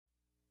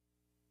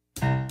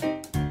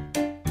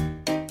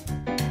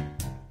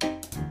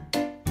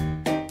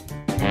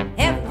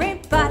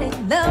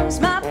loves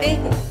my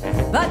baby,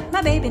 but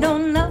my baby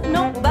don't love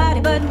nobody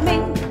but me.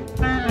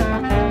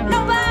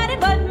 Nobody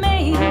but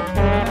me.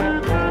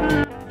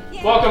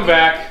 Welcome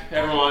back,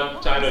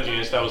 everyone, to I Know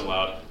Genius. That was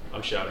loud.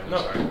 I'm shouting.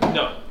 I'm sorry.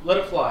 No. Let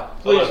it fly.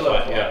 Please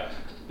let it fly. Yeah.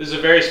 This is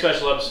a very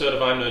special episode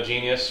of I'm No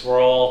Genius.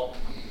 We're all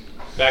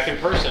back in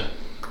person.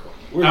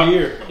 We're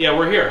here. Yeah,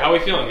 we're here. How are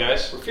we feeling,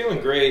 guys? We're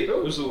feeling great.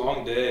 It was a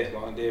long day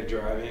of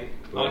driving.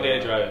 Long day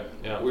of driving.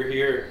 Yeah. We're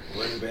here.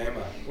 We're in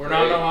Bama. We're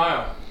not in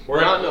Ohio. We're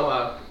not in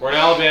Ohio. We're in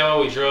Alabama.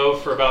 We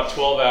drove for about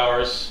 12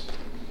 hours.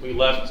 We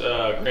left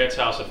Grant's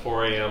house at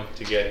 4 a.m.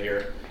 to get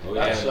here. Oh,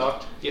 That yeah.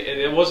 sucked. Yeah,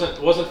 it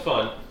wasn't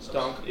fun.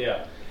 Stunk.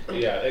 Yeah.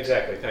 Yeah.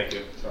 Exactly. Thank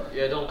you. Sorry.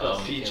 Yeah, don't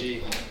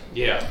PG.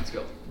 Yeah. Let's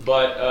go.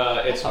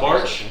 But it's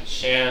March,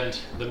 and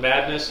the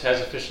madness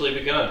has officially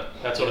begun.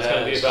 That's what it's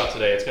going to be about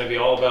today. It's going to be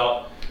all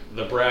about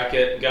the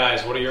bracket.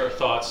 Guys, what are your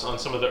thoughts on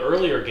some of the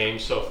earlier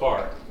games so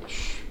far?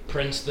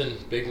 Princeton,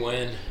 big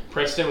win.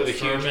 Princeton with a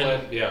huge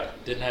Furman. win. Yeah.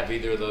 Didn't have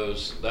either of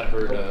those. That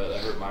hurt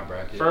my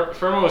bracket.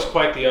 Furman was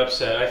quite the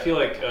upset. I feel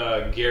like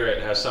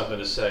Garrett has something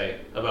to say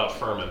about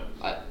Furman.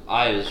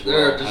 I as well.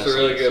 They're just have a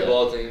really something to good say.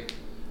 ball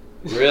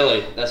team.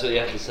 Really? That's what you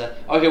have to say?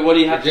 Okay, what do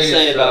you have to Virginia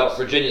say about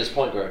sucks. Virginia's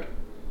point guard?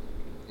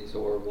 He's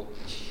horrible.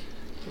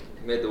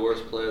 He made the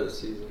worst play of the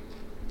season.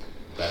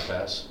 Bad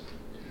pass.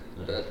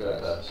 Bad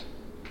pass.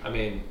 I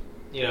mean,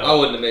 you know. I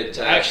wouldn't have made the It's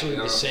pass. actually you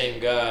know? the same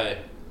guy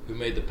who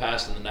made the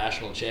pass in the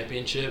national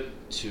championship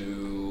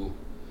to,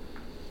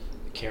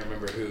 I can't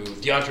remember who,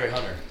 DeAndre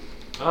Hunter.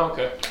 Oh,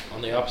 okay.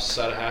 On the opposite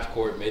side of half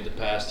court, made the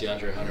pass.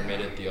 DeAndre Hunter made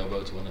it at the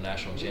elbow to win the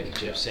national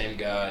championship. Same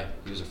guy.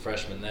 He was a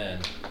freshman then.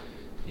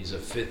 He's a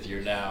fifth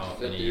year now,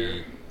 and he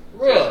year.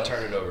 Really?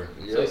 turned it over.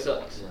 So he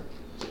sucks.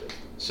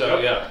 So,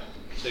 yeah.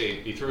 So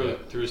he threw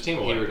his team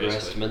He away, regressed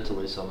basically.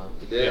 mentally somehow.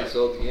 He did. Yeah. He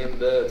sold the game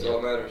dead. That's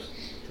all that matters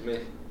to me.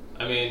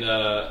 I mean,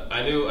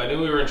 I knew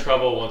we were in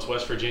trouble once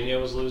West Virginia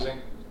was losing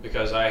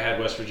because I had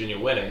West Virginia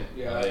winning.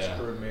 Yeah, that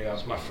screwed me up.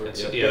 That's my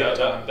first. It's,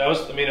 that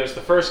was. I mean, it was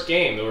the first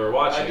game that we were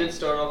watching. I did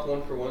start off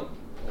 1 for 1.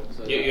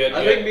 So I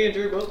think me and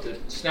Drew both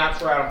did. Snaps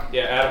for Adam.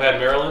 Yeah, Adam had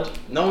Maryland.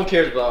 No one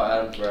cares about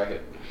Adam's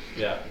bracket.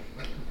 Yeah.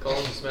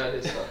 Collins is mad.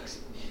 It sucks.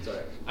 Sorry.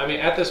 I mean,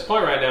 at this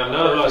point right now,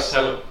 none of us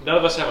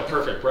have a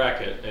perfect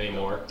bracket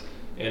anymore.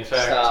 In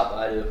fact, Stop.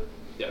 I do.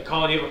 yeah,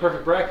 Colin, you have a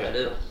perfect bracket. I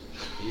do.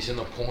 He's in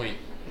the point.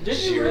 Did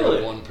you really?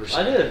 0.1%.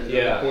 I did.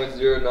 Yeah.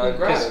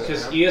 0.09.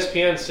 Because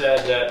ESPN said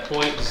that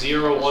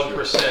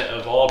 0.01%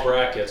 of all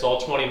brackets, all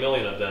 20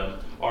 million of them,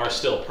 are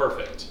still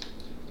perfect.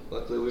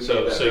 Luckily, we So-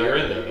 made that so you're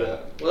bracket. in there, then.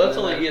 Well, that's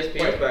only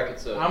ESPN's bracket,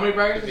 so. How many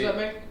brackets does that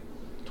make?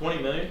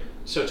 20 million?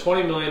 So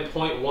 20 million,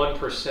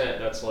 0.1%,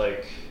 that's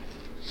like,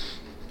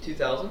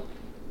 2,000?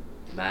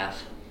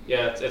 Math.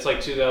 yeah, it's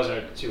like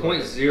 2,200.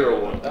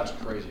 0.01. That's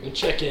crazy. We'll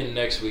check in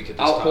next week at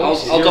this I'll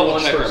time. double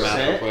check our math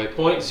real quick.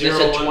 Point They zero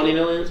said one. 20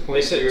 million?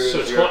 They said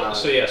so.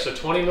 0.009. So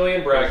 20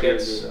 million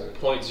brackets,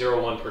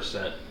 0.009.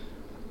 0.01%.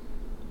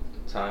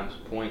 Times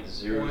 0.00.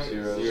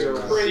 Zero.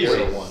 Crazy.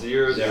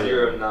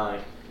 0.009.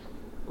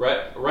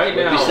 Right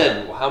now. We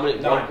said how many?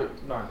 9.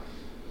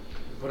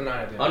 Put a 9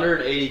 at the end.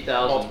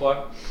 180,000.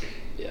 Multiply.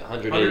 Yeah,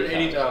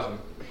 180,000. 180,000.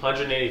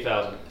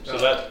 180,000. So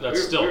No.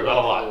 that's still not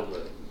a lot.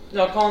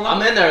 No, Colin.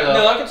 I'm in there though.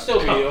 No, that can still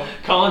be you.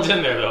 Colin's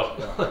in there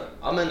though.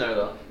 I'm in there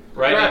though.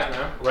 Congrats,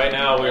 man. Right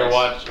now we're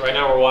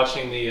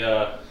watching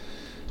the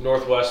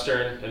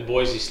Northwestern and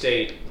Boise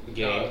State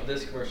game.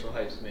 This commercial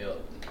hypes me up.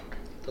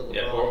 The LeBron,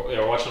 Yeah,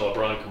 we're watching a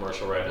LeBron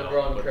commercial right now.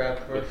 LeBron with, crab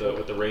with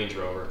commercial. the Range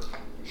Rover.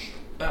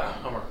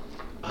 Hummer.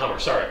 Hummer.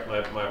 Sorry, my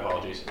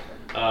apologies.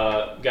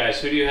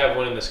 Guys, who do you have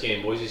winning this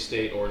game, Boise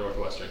State or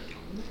Northwestern?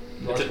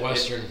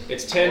 Northwestern.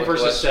 It's 10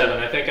 versus Northwestern.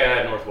 7. I think I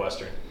had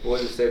Northwestern.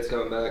 Boise State's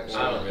coming back.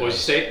 Boise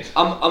State?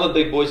 I'm a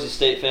big Boise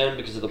State fan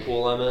because of the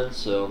pool I'm in,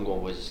 so I'm going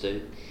Boise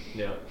State.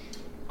 Yeah.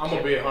 I'm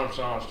going to be 100%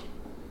 honest.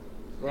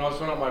 When I was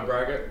filling out my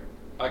bracket,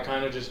 I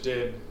kind of just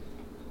did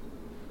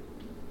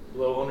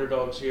little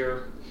underdogs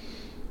here,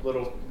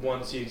 little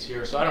 1 seeds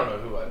here, so I don't know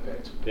who I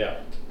picked.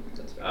 Yeah.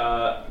 Let's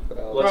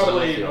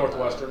Probably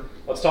Northwestern.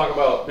 Let's talk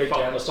about Big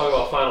Ten. Let's talk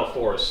about Final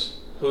Fours.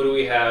 Who do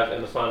we have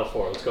in the Final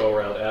Four? Let's go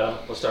around. Adam,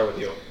 let's start with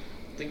you.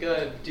 I think I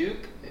have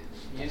Duke,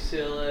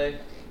 UCLA,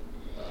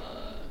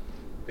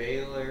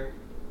 Baylor,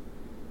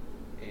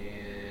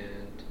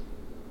 and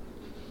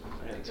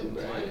I think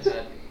I might have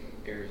had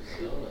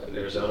Arizona.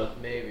 Arizona?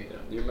 Maybe.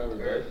 You remember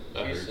Or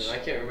that? Houston. I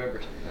can't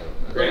remember.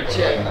 Great.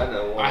 Check. I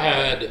know one. I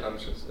had I'm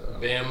just.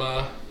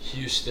 Bama,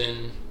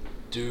 Houston,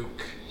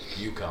 Duke,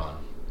 UConn.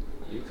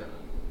 UConn.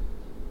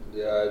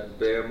 Yeah,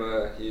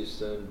 Bama,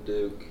 Houston,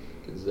 Duke,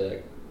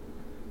 Gonzaga.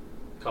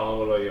 Colin,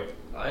 what about you?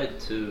 I had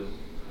 2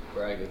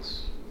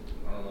 brackets.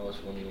 I don't know which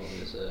one you want me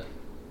to say.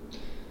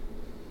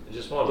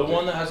 Just one. The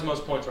one that has the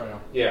most points right now.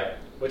 Yeah.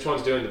 Which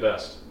one's doing the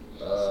best?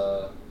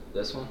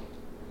 This one?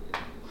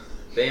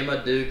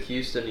 Bama, Duke,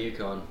 Houston,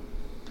 UConn.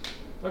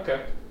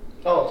 Okay.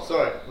 Oh,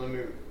 sorry. Let me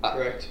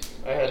correct.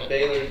 I had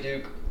Baylor,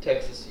 Duke,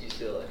 Texas,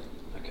 UCLA.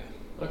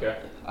 Okay.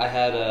 I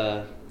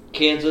had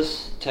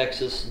Kansas,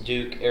 Texas,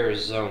 Duke,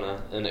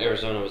 Arizona, and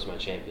Arizona was my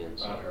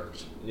champions. That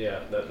hurts.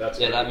 Yeah, that's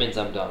Yeah, good. that means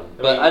I'm done.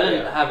 I But mean, I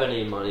didn't yeah. have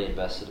any money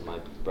invested in my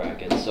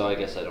bracket, so I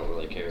guess I don't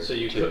really care. So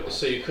you too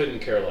you couldn't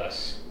care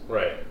less,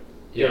 right?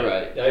 You're Yeah.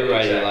 right. Yeah, You're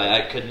right, exactly. Eli.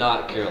 I could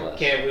not care less.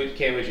 Cam,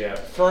 would you have?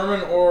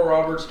 Furman, Oral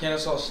Roberts,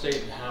 Kennesaw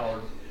State, and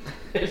Howard.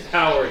 It's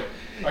Howard.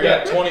 I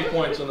got 20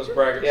 points on this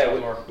bracket Yeah, so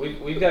far.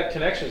 we've got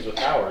connections with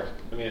Howard.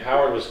 I mean,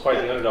 Howard was quite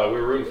the underdog. We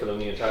were rooting for them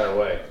the entire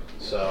way.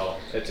 So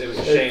it was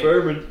a shame.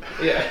 Furman.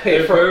 Yeah,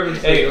 Furman's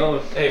still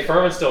going. Hey,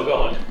 Furman's still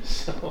going.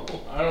 So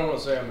I don't want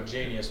to say I'm a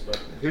genius, but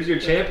Who's your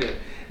champion?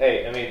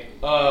 hey, I mean,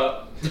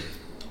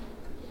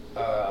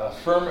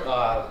 Furman.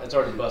 It's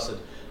already busted.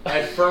 I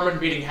had Furman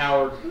beating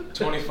Howard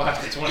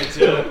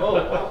 25-22. oh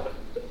wow.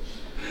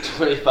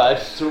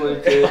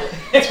 25-22.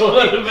 It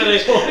would have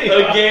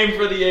been a game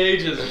for the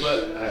ages,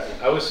 but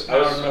I was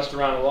Howard messed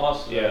around and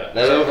lost. yeah.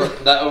 That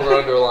over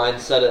under line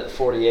set at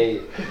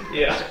 48.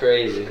 Yeah. It's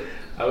crazy.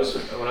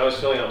 When I was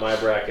filling out my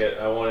bracket,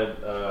 I wanted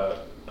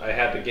I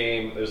had the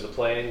game. It was the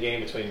play-in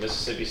game between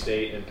Mississippi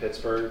State and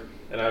Pittsburgh,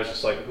 and I was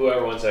just like,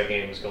 whoever wins that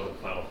game is going to the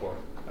Final Four.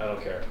 I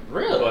don't care.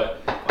 Really?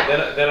 But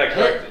then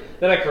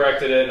I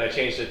corrected it and I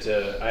changed it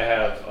to I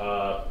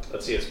have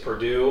let's see, it's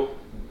Purdue,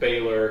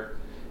 Baylor,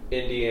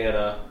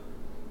 Indiana,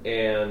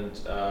 and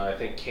I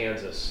think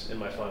Kansas in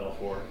my Final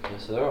Four. Yeah,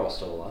 so they're all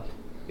still alive.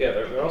 Yeah,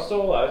 they're all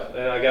still alive,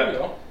 and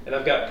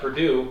I've got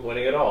Purdue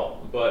winning it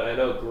all. But I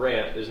know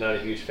Grant is not a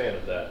huge fan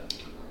of that.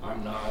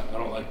 I'm not. I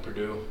don't like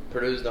Purdue.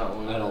 Purdue's not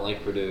one. I don't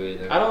like Purdue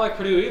either. I don't like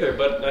Purdue either,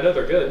 but I know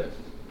they're good.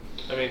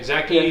 I mean,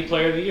 Zach Edey,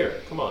 Player of the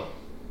Year. Come on,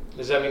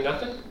 does that mean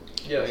nothing?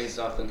 Yeah, means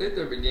nothing. I think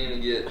they're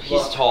beginning to get.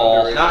 He's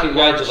tall. Not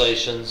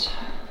Congratulations.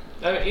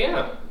 I mean,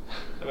 yeah.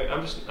 I mean,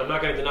 I'm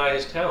not going to deny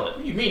his talent.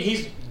 What do you mean?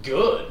 He's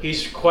good.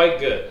 He's quite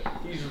good.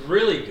 He's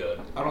really good.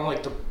 I don't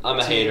like the I'm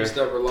a teams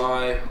hater. that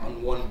rely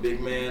on one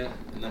big man,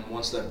 and then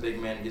once that big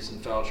man gets in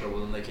foul trouble,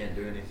 then they can't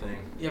do anything.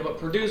 Yeah, but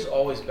Purdue's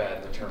always bad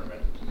in the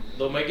tournament.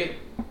 They'll make it.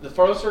 The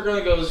farthest they're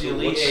going to go is the So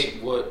Elite what's-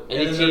 Eight, What?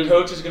 and then their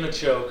coach is going to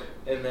choke,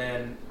 and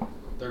then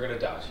they're going to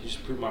die. You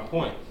just proved my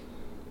point.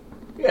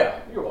 Yeah,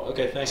 you're welcome.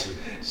 Okay, thank you.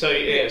 So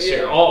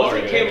you're all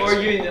Wasn't arguing. Cam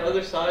arguing the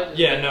other side?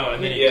 Yeah, no,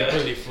 and then he Yeah.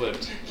 completely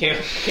flipped.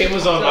 Cam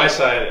was on my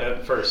side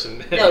at first, and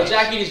No,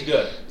 Zach Edey's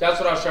good. That's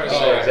what I was trying to Oh,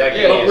 say. Zach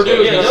Yeah, Edey but is Purdue good.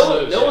 is Yeah, gonna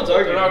no, lose. no one's They're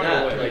arguing not gonna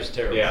that. win. He was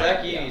terrible. Yeah. Zach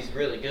Edey's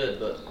really good,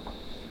 but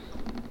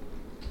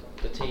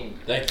the team,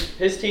 Thank you.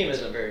 his team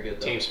isn't very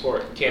good though. team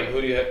sport. Cam,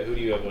 who do you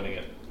have winning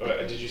it?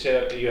 Did you say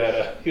that you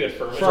had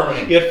Furman?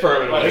 Furman. You had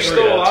Furman. Well, winning they're it.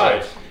 still That's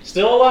alive. right.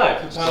 Still alive.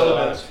 Still Still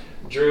alive. alive.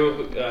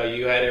 Drew,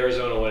 you had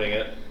Arizona winning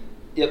it,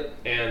 Yep.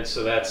 and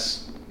so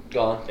it's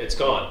Gone.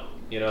 gone.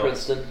 You know.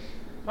 Princeton.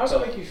 How does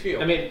that make you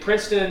feel? I mean,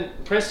 Princeton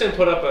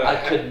put up a. I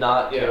could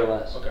not care yeah.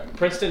 less. okay.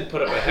 Princeton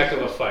put up a heck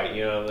of a fight.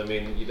 You know, I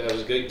mean, that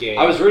was a good game.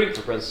 I was rooting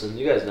for Princeton.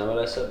 You guys know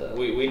it. I said that.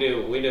 We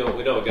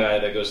know a guy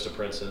that goes to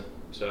Princeton,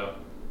 so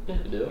You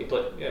do. he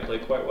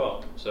played quite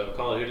well. So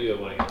Colin, who do you have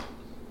winning it?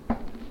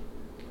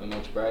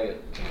 Amongst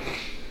bracket.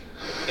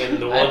 In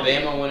the I had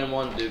one. Bama winning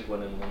one, Duke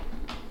winning one.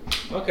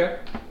 Okay.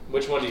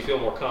 Which one do you feel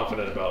more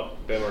confident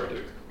about, Bama or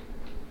Duke?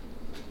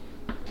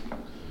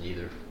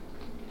 Neither.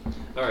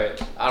 All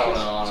right. I don't know, It's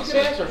a honestly.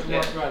 good answer from Yeah,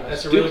 Mark Madness.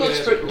 that's a Duke really looks,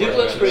 good pre- answer. Duke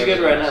looks pretty good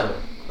right now.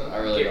 I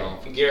really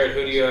don't. Garrett,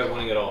 who do you have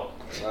winning it all?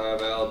 I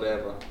have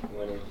Alabama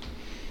winning.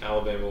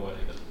 Alabama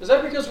winning it. Is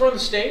that because we're in the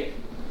state?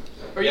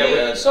 Or Yeah, you?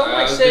 we're- Some I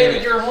might was say being-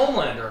 that you're a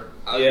homelander.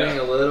 I was Yeah. being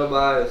a little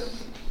biased.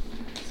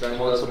 Same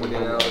Want was someone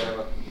being home.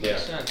 Alabama. Yeah.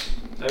 Makes sense.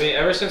 I mean,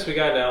 ever since we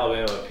got into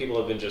Alabama, people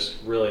have been just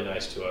really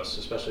nice to us,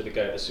 especially the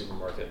guy at the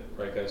supermarket,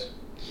 right, guys?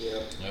 Yeah.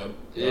 Nope.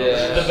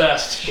 Yeah. The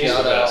best. He's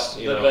Shout the out. best.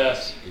 You The know?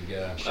 best. Good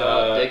guy. Shout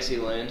out Uh,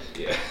 Dixieland.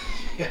 Yeah.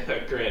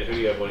 Grant, who do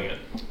you have winning it?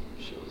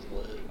 She was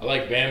lit. I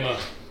like Bama.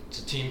 It's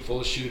a team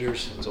full of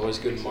shooters. It's always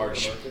good in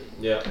March.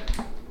 Yeah.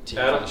 Team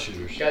Adam? full of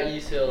shooters. Got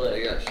UCLA.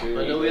 They got shooters.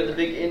 I know we had the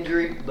big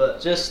injury,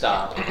 but just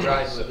stop.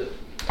 Ride with it.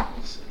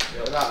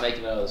 We're not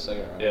making it out of the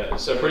second round. Yeah.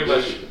 So pretty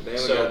much. Bama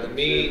So got them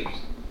me. shooters.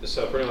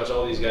 So pretty much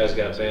all these guys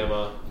got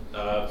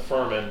Bama,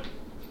 Furman,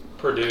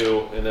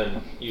 Purdue, and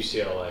then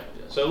UCLA.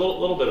 So a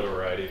little bit of a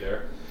variety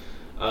there.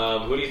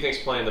 Who do you think's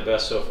playing the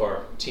best so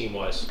far,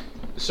 team-wise?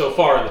 So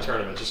far in the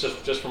tournament,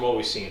 just from what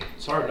we've seen.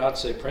 It's hard not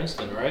to say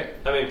Princeton, right?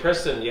 I mean,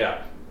 Princeton,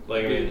 yeah.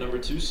 Like I Be the mean, number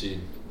 2 seed.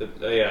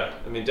 yeah.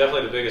 I mean,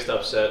 definitely the biggest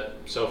upset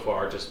so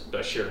far, just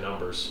by sheer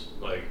numbers.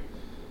 Like,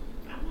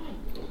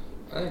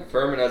 I think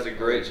Furman has a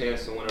great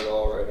chance to win it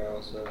all right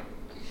now, so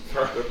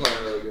they're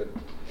playing really good.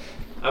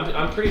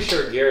 I'm pretty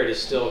sure Garrett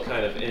is still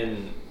kind of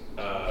in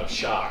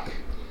shock.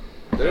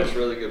 They're just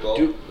really good ball.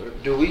 Do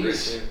They're a we great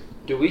team.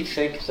 do we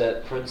think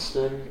that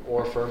Princeton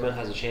or Furman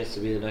has a chance to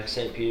be the next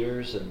St.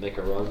 Peter's and make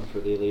a run for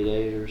the Elite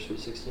Eight or Sweet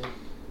 16?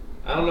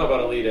 I don't know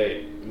about Elite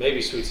Eight,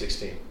 maybe Sweet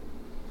 16.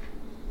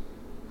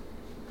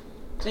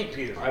 St.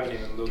 Peter. I haven't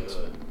even looked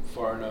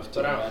far enough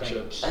to But the I don't think-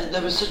 matchups. And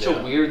that was such Yeah.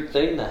 a weird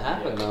thing that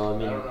happened, Yeah. though. I I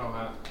mean, don't know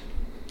how.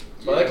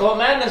 That's why they call it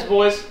madness,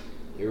 boys.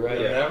 you're right.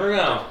 You Yeah. never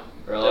know.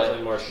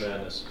 Definitely March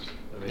Madness.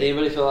 I Did mean,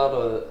 anybody fill out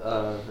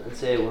a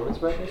NCAA women's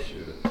bracket?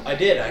 I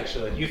did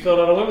actually. you filled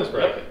out a women's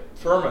bracket.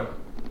 Furman.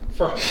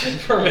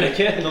 Furman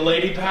again. The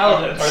Lady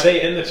Paladins. Are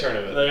they in the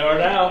tournament? They are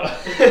now.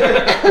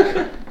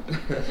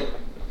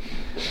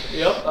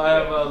 Yep, I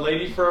have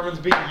Lady Furman's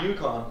beating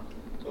UConn.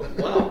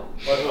 Wow.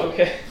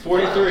 Okay.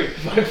 43.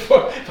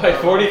 By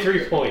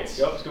 43 points.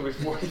 Yep, it's going to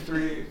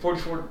be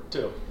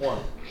 44-2.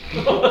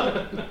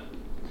 1.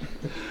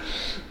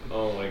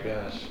 Oh my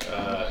gosh.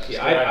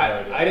 Yeah,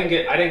 Right. I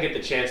didn't get the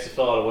chance to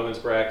fill out a women's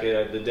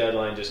bracket. The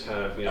deadline just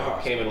kind of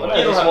came and went.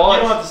 You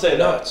don't have to say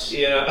that.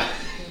 Yeah.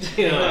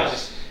 I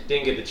just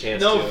didn't get the chance.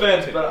 No to.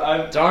 offense,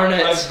 but Darn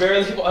it. I've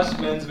barely watched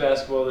men's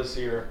basketball this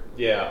year.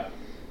 Yeah.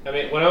 I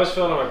mean, when I was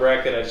filling out my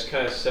bracket, I just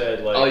kind of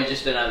said like. Oh, you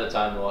just didn't have the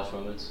time to watch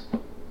women's.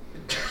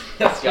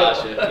 That's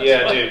Gotcha.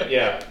 Yeah, dude.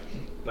 Yeah.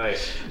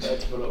 Nice.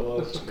 That's what it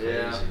was.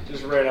 Yeah.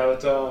 Just ran out of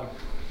time.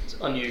 It's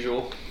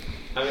unusual.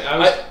 I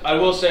mean, I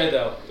will say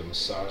though, The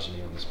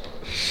misogyny on this part.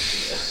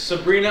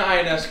 Sabrina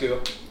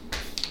Ionescu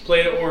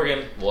played at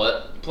Oregon,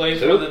 What? plays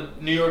Who? for the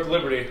New York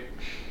Liberty.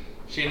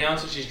 She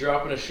announced that she's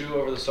dropping a shoe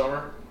over the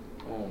summer,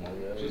 Oh my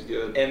god. She's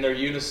good. and they're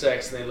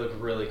unisex and they look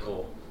really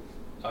cool.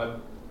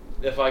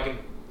 If I can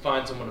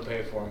find someone to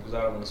pay for them, because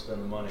I don't want to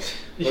spend the money.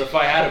 But if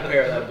I had a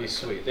pair, that'd be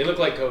sweet. They look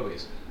like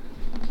Kobe's.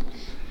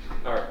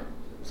 all right.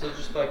 So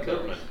just like Never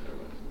Kobe's. mind.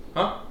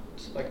 Huh?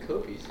 Just like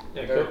Kobe's.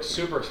 Yeah, They're Coke.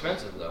 super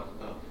expensive though.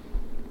 Oh.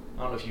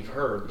 I don't know if you've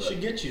heard, You but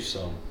should get you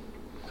some.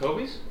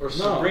 Kobe's or No,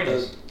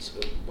 Sabrina's?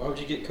 why would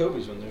you get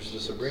Kobe's when there's the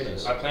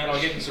Sabrinas? I plan on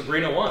getting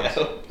Sabrina once.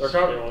 Yeah. They're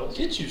covered.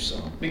 Get you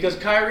some. Because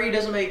Kyrie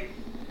doesn't make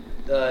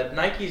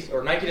Nikes,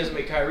 or Nike doesn't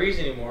make Kyrie's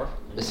anymore.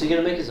 Is he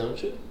gonna make his own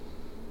shoe?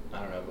 I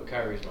don't know, but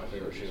Kyrie's my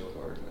favorite shoe.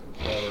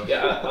 Whatever.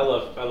 Yeah, I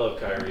love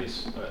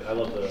Kyrie's. I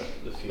love the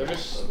feel. They're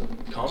just of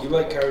it. Do comfortable.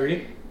 you like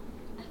Kyrie?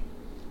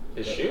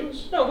 His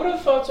shoes. No, what are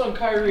the thoughts on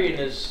Kyrie and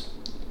his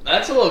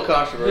That's a little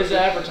controversial.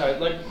 advertising?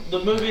 Like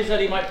the movies that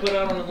he might put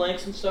out on the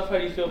links and stuff. How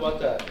do you feel about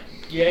that?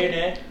 Yay,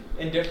 nay,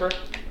 indifferent.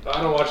 I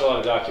don't watch a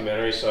lot of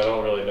documentaries, so I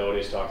don't really know what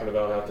he's talking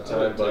about half the I time.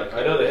 would But take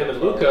I know that him and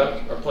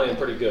Luca are playing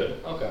pretty good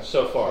Okay.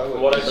 so far. I From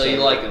would- what I've So seen.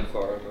 you like him?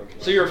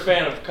 So you're a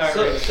fan of Kyrie?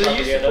 So you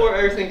propaganda? support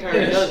everything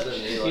Kyrie does,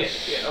 then? You Yeah, like?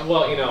 yeah,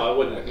 well, I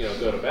wouldn't,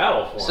 go to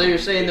battle for him. So you're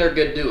saying they're a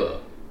good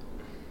duo?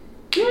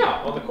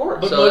 yeah, on the court.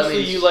 But So that mostly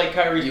means you like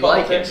Kyrie's you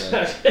like him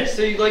politics. then.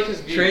 So you like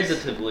his views?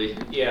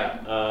 Transitively. yeah,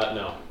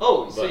 no.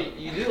 Oh, so But-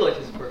 you do like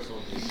his personal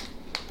views?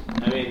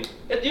 I mean,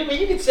 I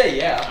mean, you could say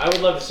yeah. I would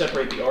love to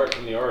separate the art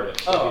from the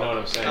artist. If Oh. you know what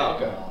I'm saying? Oh,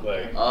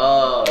 okay. Like,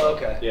 Oh.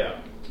 Okay. yeah.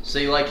 So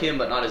you like him,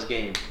 but not his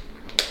game.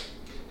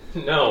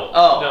 No.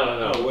 Oh.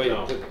 No. Oh, wait.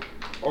 No. The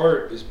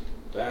art is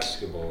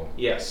basketball.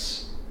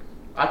 Yes.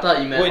 I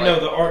thought you meant Wait, like, no,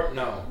 the art,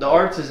 no. the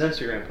art's his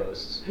Instagram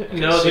posts.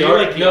 No, So the you art.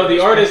 like the no, the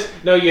artist?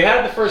 artist. No, you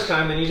had it the first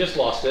time, then you just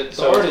lost it. The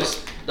So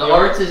artist. The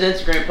art's his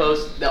Instagram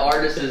post. The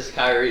artist is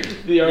Kyrie.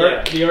 The art.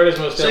 Yeah. The art is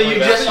most So definitely.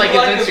 you just like You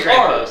his his Instagram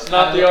art, post.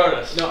 not the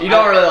artist. No, You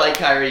don't really like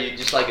Kyrie. You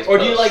just like his. Or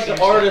do you posts. like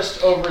the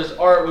artist over his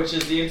art, which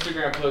is the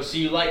Instagram post? So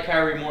you like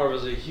Kyrie more of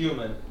as a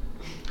human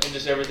and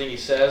just everything he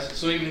says.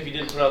 So even if he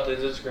didn't put out his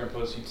Instagram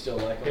post, you'd still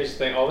like him. Here's the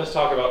thing. All this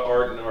talk about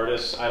art and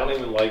artists. I don't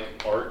even like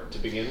art to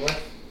begin with.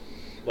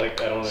 Like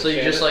I don't. So you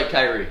understand just it. like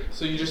Kyrie.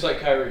 So you just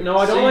like Kyrie? No,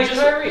 I don't So you like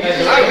just- Kyrie.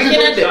 As a- Alright, we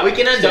can end it. Stop, We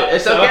can end stop, it.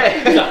 It's stop,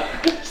 okay.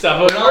 Stop.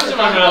 Stop. We're not Words in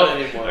my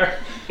talking mouth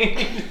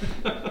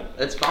about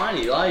It's fine.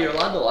 You're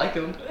allowed to like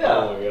him. Yeah.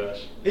 Oh my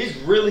gosh. He's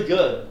really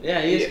good.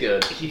 Yeah, he is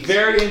good.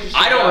 Very interesting.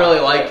 I don't guy. really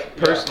like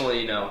Yeah.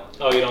 personally,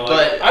 Oh, you don't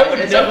like. but I would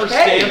it's never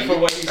okay. stand for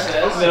what he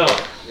says. No.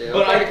 Yeah,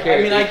 But okay,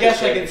 I mean, I keep guess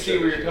the I can see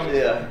where you're coming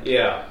Yeah. from.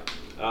 Yeah.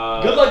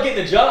 Good luck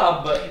getting a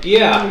job, but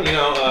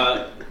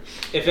Yeah.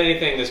 If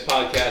anything, this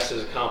podcast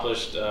has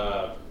accomplished.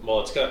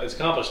 It's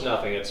accomplished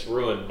nothing. It's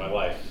ruined my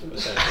life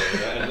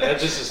essentially, and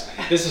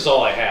this is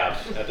all I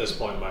have at this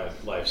point in my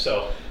life.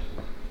 So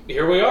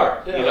here we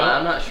are. Yeah. You know?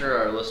 I'm not sure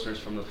our listeners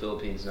from the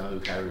Philippines know who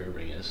Kyrie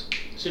Irving is,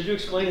 should you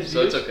explain his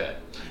so views? it's okay.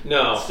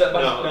 No. Step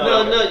by- No.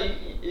 no. No,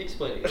 you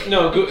explain it.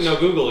 No,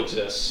 Google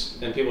exists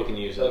and people can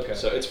use it, Okay.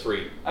 so it's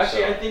free.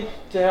 Actually, so. I think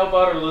to help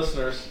out our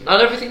listeners, Not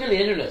everything on the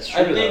internet's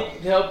true, I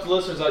think to help the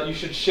listeners out, you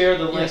should share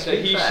the link Yes, that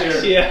big he facts.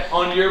 shared Yeah.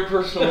 on your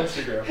personal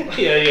Instagram.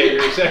 Yeah,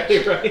 you're exactly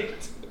right.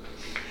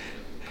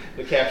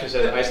 The caption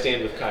says, "I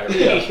stand with Kyrie."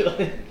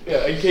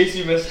 Yeah, in case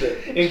you missed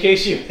it. In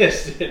case you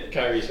missed it,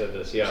 Kyrie said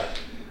this. Yeah.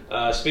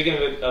 Speaking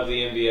of the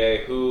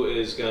NBA, who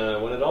is gonna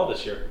win it all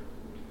this year?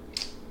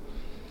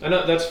 I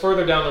know that's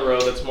further down the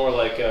road. That's more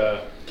like,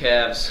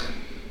 Cavs.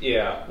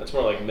 yeah, that's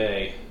more like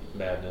May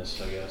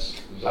Madness, I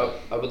guess. But-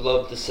 I would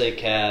love to say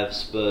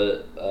Cavs,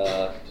 but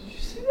Did you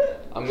see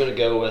that? I'm gonna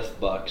go with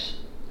Bucks.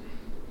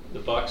 the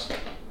Bucks.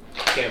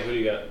 Cam, who do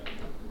you got?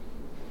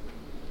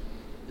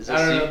 Is I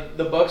don't this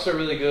know. The Bucks are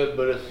really good,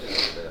 but if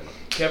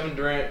Kevin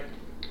Durant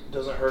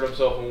doesn't hurt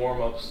himself in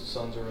warm-ups, the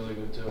Suns are really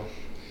good too.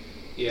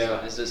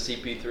 Yeah. Is this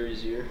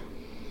CP3's year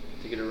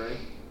to get a ring?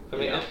 I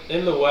mean, Yeah.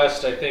 in the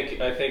West, I think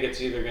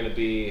it's either going to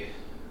be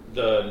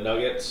the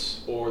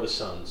Nuggets or the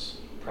Suns,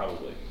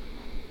 probably,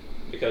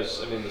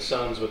 because I mean the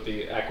Suns with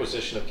the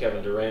acquisition of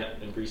Kevin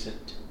Durant in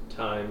recent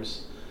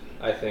times,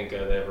 I think they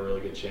have a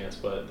really good chance.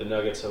 But the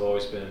Nuggets have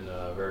always been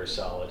very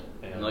solid.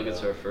 And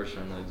Nuggets are first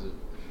round exit.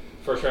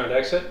 First round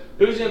exit.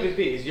 Who's the MVP?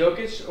 Is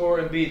Jokic or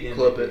Embiid the MVP?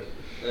 Clip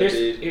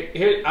it.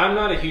 Here, I'm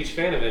not a huge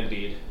fan of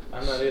Embiid,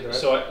 I'm not either.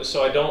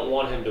 so I don't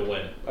want him to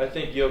win. I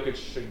think Jokic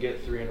should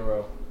get 3 in a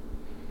row.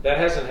 That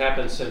hasn't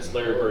happened since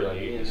Larry Bird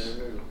years.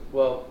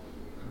 Well,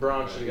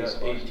 Braun should have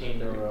got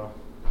 18 in a row.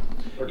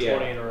 Or 20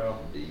 Yeah. in a row.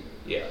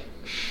 Yeah.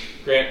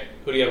 Grant,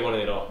 who do you have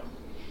winning it all?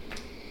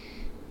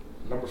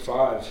 Number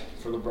 5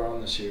 for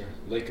LeBron this year.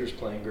 Lakers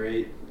playing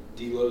great.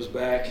 D'Lo's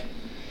back.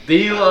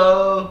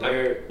 D'Lo.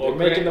 They're Well,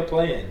 making Grant- the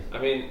play-in. I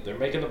mean, They're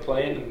making the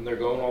play-in and they're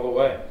going all the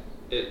way.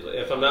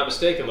 if I'm not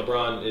mistaken,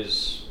 LeBron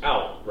is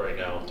out right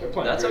now. They're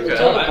playing That's great.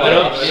 okay.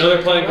 I know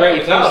they're playing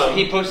great without him.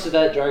 He posted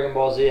that Dragon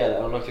Ball Z ad. I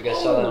don't know if you guys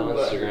saw that on Oh,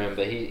 Instagram,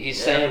 but he's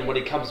Yeah. saying when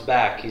he comes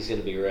back, he's going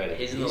to be ready.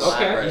 He's in the He's,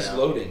 lab okay. right he's now.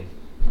 loading.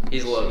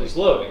 He's loaded. He's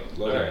loading.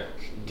 Loading. All right.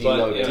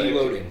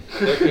 Deloading.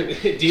 But,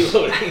 Deloading.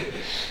 Deloading.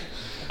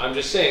 I'm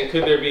just saying,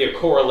 could there be a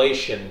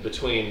correlation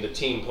between the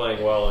team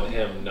playing well and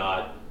him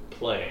not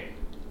playing?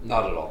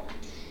 Not at all.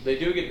 They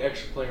do get an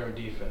extra player on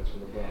defense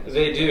with LeBron.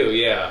 They do,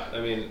 yeah. I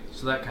mean,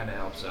 So that kind of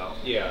helps out.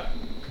 yeah.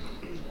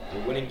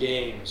 They're winning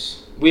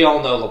games. We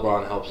all know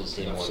LeBron helps his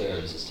team Enough more than said.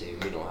 hurts his team.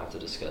 We don't have to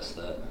discuss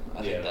that. I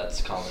Yeah. think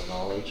that's common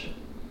knowledge.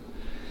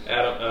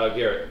 Adam,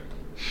 Garrett,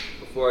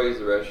 Before I use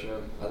the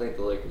restroom, I think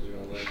the Lakers are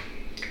gonna win.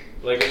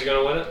 Lakers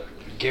gonna win it?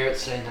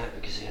 Garrett's saying that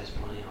because he has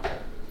money on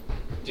it.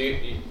 Do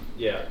you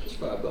yeah. Just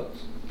 $5.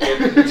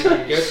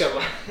 Garrett's got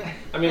money.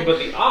 I mean, but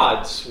the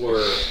odds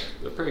were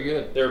They're pretty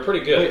good. they were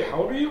pretty good. Wait, how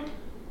old are you?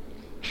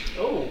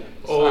 Oh.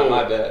 It's not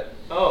my bet.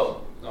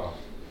 Oh. Oh.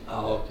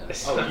 Oh, okay.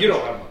 Oh, you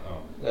don't have one. Oh.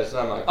 That's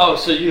not my. Oh,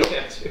 so you don't.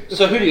 Yeah, too.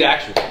 So who do you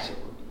actually think?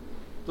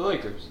 The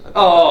Lakers. I think.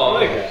 Oh,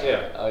 Lakers,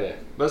 yeah. Okay.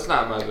 But it's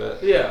not my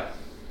bet. Yeah.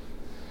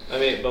 I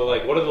mean, but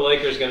like, what are the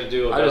Lakers gonna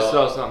do about? I just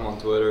saw something on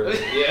Twitter.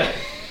 Yeah.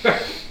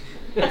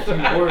 If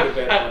you were to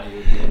bet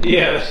money, you would.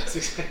 Yeah, that's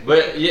exactly.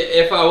 But yeah,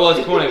 if I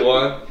was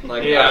 21,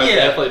 like Yeah. I would Yeah.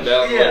 definitely bet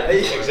on Yeah.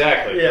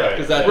 Exactly. Yeah, right.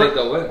 because I think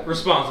they'll win.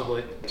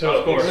 Responsibly. Totally.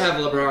 Of course. We're gonna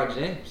have LeBron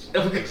James.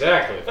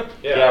 Exactly.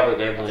 Yeah. Yeah, but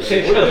they're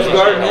playing. Who's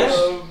guarding him?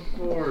 Of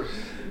course.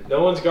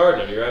 No one's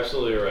guarding him. You're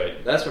absolutely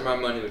right. That's where my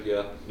money would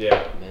go.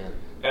 Yeah. Man.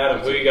 Adam,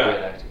 That's who a you got?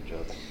 Great acting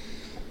job.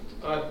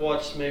 I've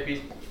watched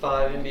maybe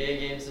 5 NBA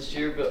games this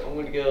year, but I'm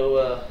going to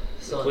go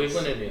Suns.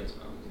 Cleveland Indians.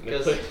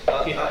 Because The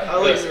I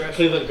like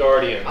Cleveland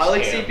Guardians. I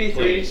like Cam, CP3.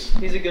 please.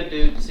 He's a good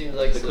dude. Seems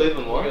like The so.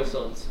 Cleveland I'm gonna what? go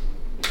Suns.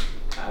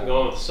 I'm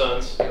going with the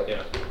Suns.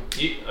 Yeah.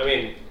 I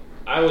mean,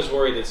 I was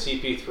worried that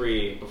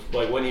CP3,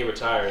 like when he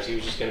retires, he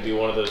was just going to be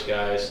one of those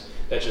guys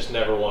that just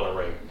never won a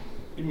ring.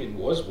 You mean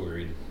was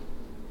worried?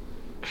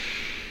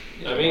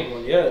 I mean,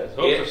 One yet. His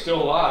hopes are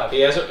still alive. he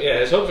hasn't. Yeah,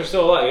 his hopes are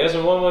still alive. He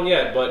hasn't won one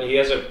yet, but he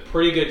has a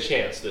pretty good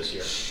chance this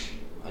year.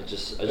 I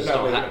just not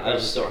don't making have. I it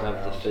just don't have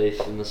the around.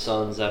 faith in the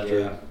Suns after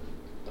Yeah.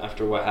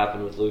 after what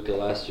happened with Luka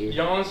last year.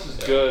 Giannis is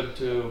good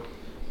too.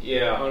 I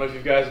Yeah. don't know if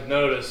you guys have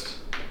noticed.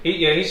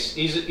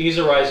 He's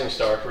a rising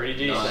star. Pretty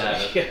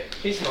decent. Yeah.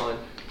 He's fine.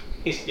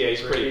 He's Pretty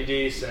pretty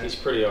decent. He's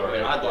pretty I alright.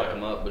 mean, I'd lock yeah.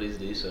 him up, but he's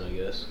decent, I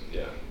guess.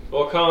 Yeah.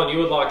 Well, Colin, you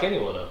would lock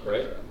anyone up,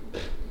 right?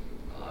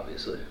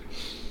 Obviously.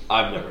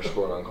 I've never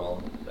scored on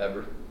Colin.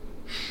 Ever.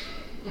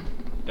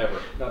 Ever.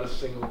 Not a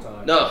single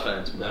time. No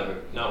offense, but Never.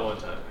 Not one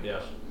time.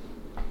 Yeah.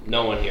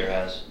 No one here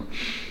has.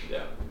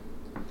 Yeah.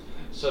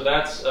 So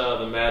that's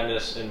the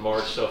madness in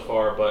March so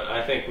far, but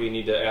I think we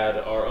need to add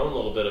our own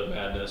little bit of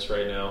madness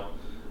right now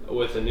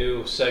with a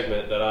new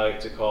segment that I like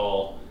to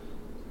call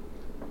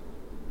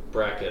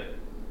Bracket.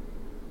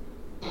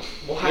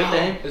 Wow. Good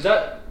name. Is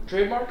that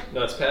trademark?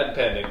 No, it's patent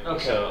pending.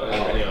 Okay. So,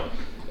 you know,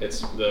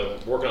 it's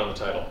working on the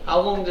title. How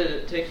long did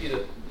it take you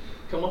to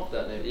come up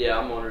with that name? yeah,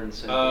 I'm wondering the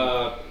same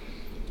thing.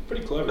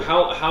 Pretty clever.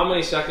 How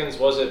many seconds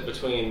was it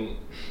between?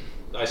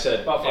 I said,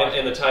 About 5.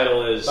 and the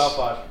title is About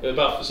 5.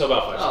 About 5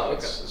 Oh,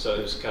 seconds. So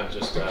it was kind of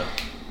just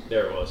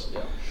there it was.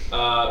 Yeah.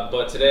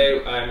 But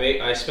today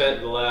I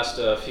spent the last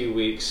few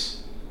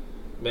weeks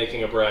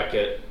making a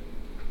bracket,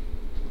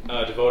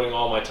 devoting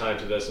all my time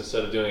to this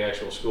instead of doing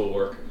actual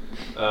schoolwork,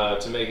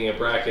 to making a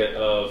bracket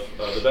of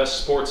the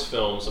best sports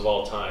films of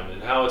all time.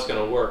 And how it's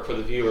going to work for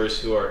the viewers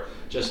who are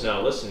just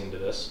now listening to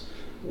this,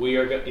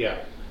 we're going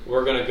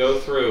to go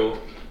through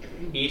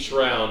each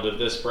round of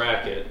this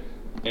bracket,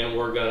 and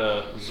we're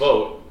going to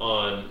vote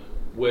on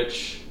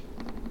which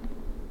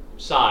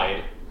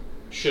side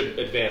should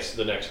advance to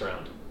the next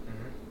round.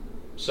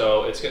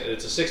 So it's a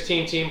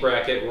 16-team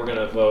bracket. We're going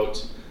to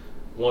vote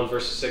 1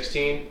 versus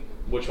 16,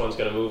 which one's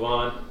going to move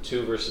on,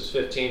 2 versus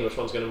 15, which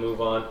one's going to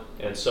move on,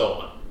 and so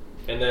on.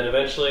 And then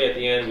eventually at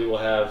the end we will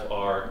have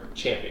our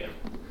champion.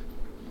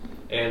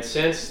 And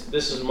since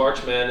this is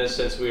March Madness,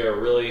 since we are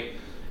really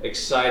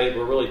excited,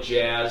 we're really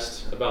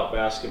jazzed about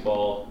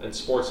basketball and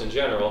sports in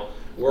general,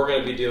 we're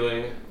going to be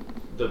doing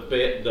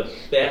the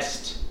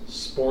best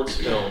sports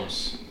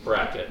films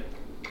bracket.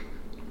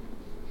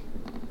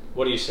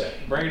 What do you say?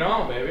 Bring it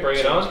on, baby. Bring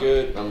it Sounds on?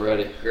 good. I'm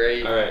ready.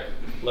 Great. All right,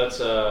 let's.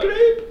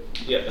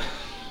 Yeah.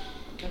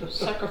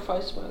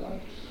 Sacrifice my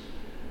life.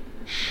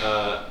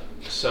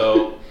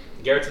 So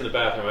Garrett's in the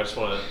bathroom. I just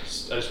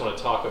want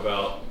to talk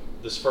about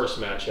this first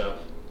matchup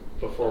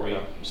before we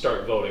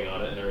start voting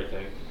on it and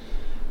everything.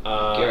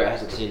 Garrett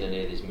hasn't seen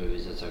any of these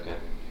movies. It's okay.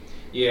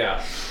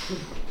 Yeah,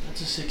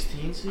 That's a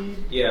 16 seed.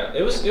 yeah.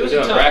 It was We're a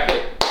doing tough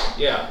bracket.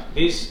 Yeah,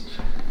 these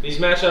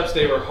matchups,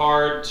 they were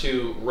hard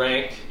to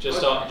rank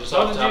just off the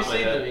top of my How did you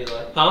seed them, head.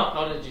 Eli? Huh?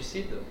 How did you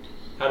seed them?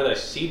 How did I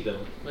seed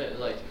them?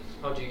 Like,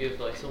 how'd you give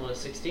like someone a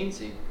 16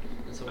 seed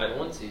and someone a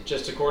 1 seed?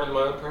 Just according to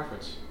my own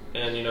preference.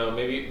 And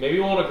maybe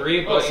you won't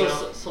agree, Oh, but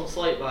so some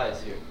slight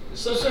bias here.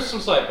 so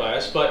some slight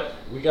bias. But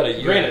We got a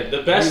Granted,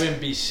 the best-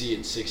 UMBC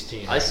at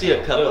 16. I see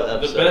a couple the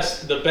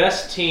episodes.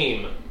 best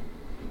team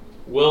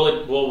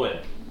will win.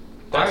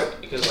 That's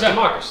because it's Okay.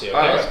 democracy. Okay.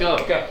 All right, let's go.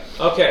 Okay.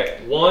 Okay.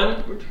 One.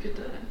 Where'd you get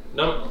that?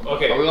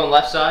 Okay. Are we going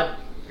left side?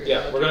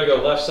 Yeah, we're gonna go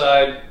left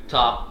side.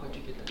 Top. Where'd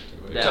you get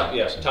that? Down. Top,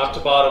 yeah, top to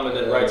bottom, and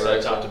then Yeah, right side,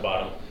 right top side. to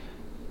bottom.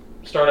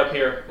 Start up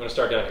here. I'm gonna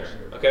start down here.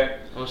 Okay.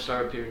 I'm gonna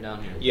start up here and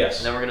down here. Yes.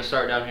 And then we're gonna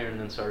start down here and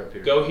then start up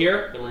here. Go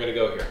here, then we're gonna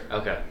go here.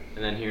 Okay.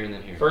 And then here and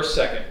then here. First,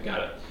 second.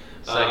 Got it.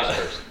 Second,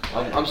 first.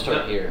 I'm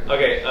starting here.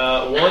 Okay.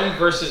 1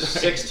 versus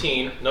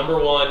 16. Number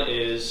 1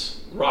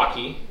 is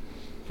Rocky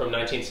from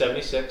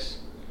 1976,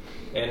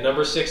 and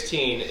number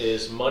 16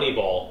 is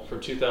Moneyball from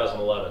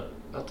 2011.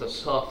 That's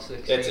a tough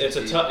 16. It's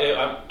a seed. tough.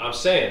 I'm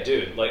saying,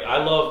 dude. Like, I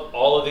love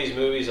all of these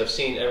movies. I've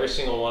seen every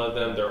single one of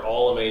them. They're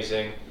all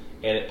amazing,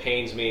 and it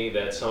pains me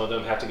that some of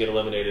them have to get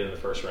eliminated in the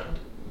first round.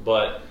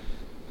 But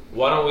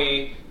why don't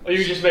we? Oh,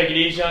 you just make it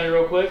easy on you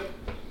real quick.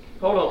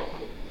 Hold on.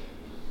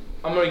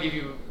 I'm gonna give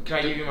you. Can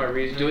I give you my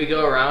reason? Do we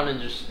go around and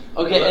just?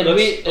 Okay, and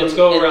Let's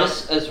go around.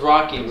 This as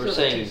Rocky. Let's We're go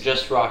saying to-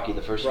 just Rocky,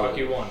 the first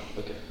Rocky one. 1.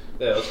 Okay.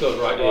 Yeah, let's go with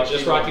Rocky. Rocky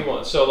Just Rocky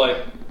 1. So, like,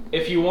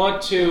 if you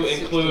want to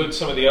include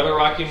some of the other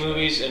Rocky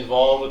movies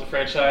involved with the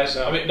franchise,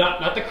 No. I mean,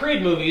 not the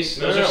Creed movies.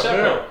 No, Those no, are no,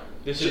 separate. no, no.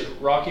 This is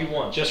Rocky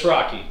 1. Just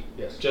Rocky.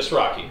 Yes. Just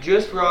Rocky.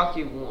 Just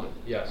Rocky 1.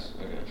 Yes.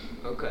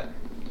 Okay.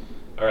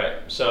 All right.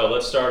 So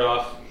let's start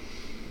off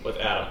with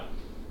Adam.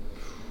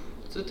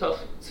 It's a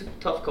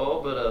tough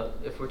call, but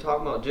if we're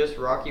talking about just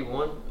Rocky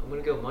 1, I'm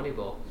gonna go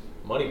Moneyball.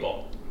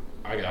 Moneyball.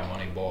 I got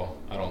Moneyball.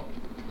 I don't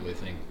really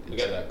think We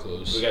it's got- that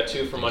close. We got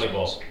 2 for These Moneyball.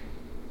 ones.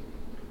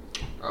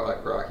 I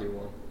like Rocky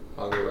 1.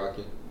 I'll go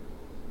Rocky.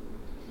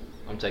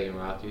 I'm taking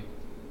Rocky.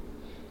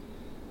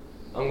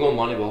 I'm going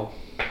Moneyball.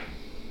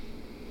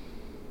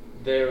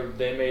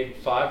 They made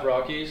 5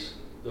 Rockies.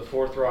 The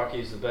 4th Rocky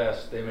is the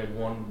best. They made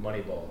 1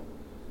 Moneyball.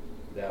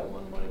 That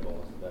one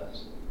Moneyball is the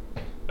best.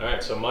 All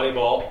right. So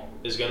Moneyball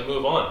is going to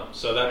move on.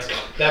 So that's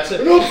a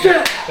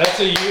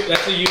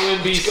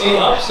UNBC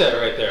upset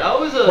right there. That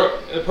was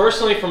a.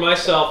 Personally, for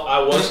myself, I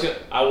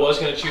was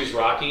gonna choose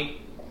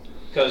Rocky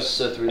because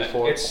So 3 to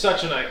 4. It's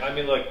such an. I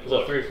mean, like, Was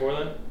look, it 3-4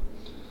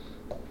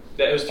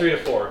 then? it was 3 to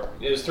 4.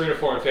 It was 3 to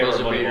 4 in favor of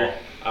Buzzer beater. Moneyball.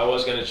 I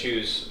was gonna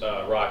choose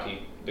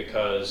Rocky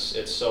because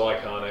it's so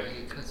iconic.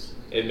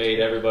 It made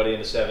everybody in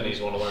the '70s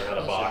want to learn how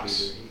to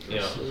box. You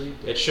know,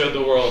 it showed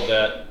the world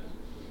that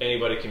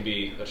anybody can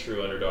be a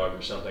true underdog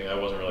or something. I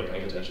wasn't really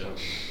paying attention.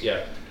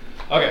 Yeah.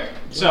 Okay.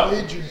 So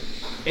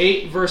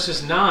 8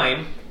 versus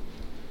 9.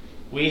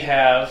 We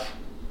have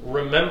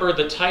Remember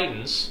the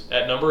Titans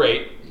at number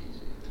 8,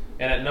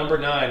 and at number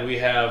 9 we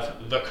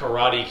have The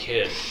Karate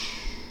Kid.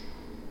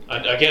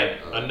 And again,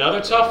 another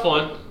tough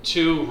one.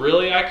 2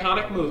 really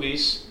iconic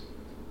movies.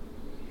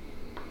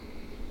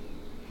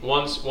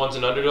 One's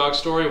an underdog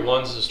story.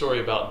 One's a story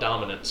about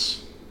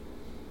dominance.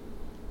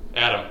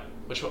 Adam,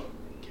 which one?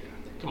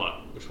 Come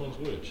on. Which one's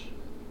which?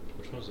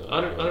 Which one's that?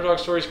 Underdog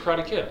story is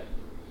Karate Kid.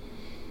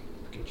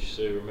 Can't you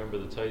say Remember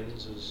the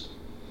Titans is?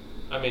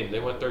 I mean, they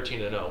went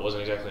 13-0. It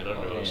wasn't exactly an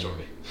underdog man.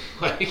 story.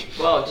 Like,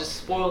 Well, just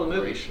spoil the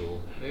movie.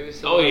 Racial. Maybe oh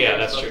someone yeah, knows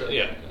that's about true.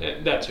 that. Yeah,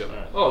 that too.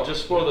 Alright. Oh,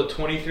 just spoil the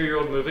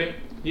 23-year-old movie.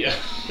 Yeah.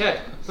 Okay,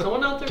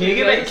 someone out there. Can you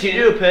maybe give it? hasn't Can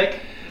you seen do it. a pick?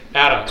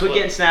 Adam, Quit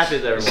getting snappy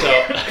there. So,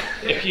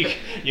 if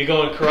you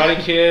going Karate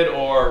Kid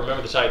or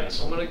Remember the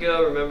Titans? I'm gonna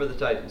go Remember the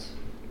Titans.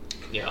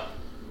 Yeah.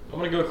 I'm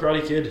gonna go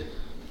Karate Kid.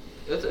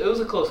 It was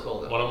a close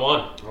call though.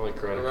 1-1. I like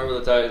Karate Remember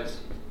the Titans.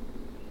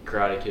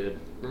 Karate Kid.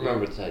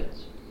 Remember the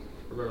Titans.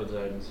 Remember the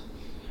Titans.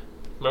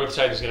 Remember the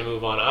Titans is going to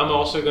move on. I'm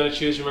also going to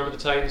choose Remember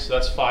the Titans. So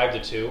that's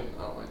 5-2.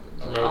 I don't like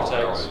the Remember the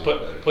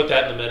Titans. Put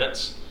that in the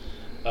minutes.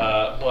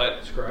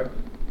 But Scribe.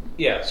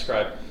 yeah,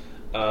 scribe.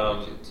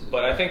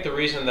 But I think the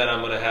reason that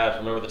I'm going to have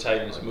Remember the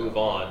Titans move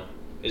on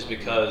is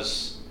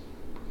because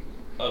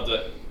of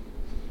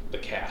the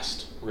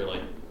cast.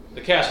 Really,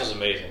 the cast was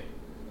amazing.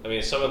 I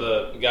mean, some of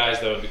the guys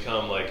that would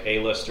become like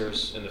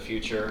A-listers in the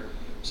future.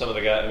 Some of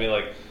the guys. I mean,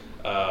 like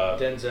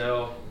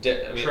Denzel.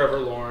 I mean, Trevor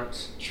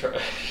Lawrence.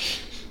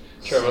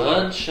 Trevor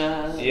Lawrence.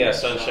 Sunshine. Yeah,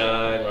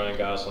 Sunshine, Ryan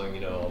Gosling,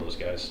 you know, all those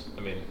guys.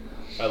 I mean,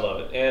 I love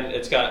it. And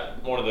it's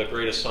got one of the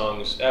greatest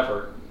songs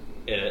ever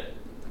in it.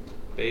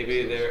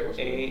 Baby, there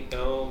ain't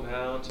no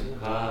mountain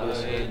high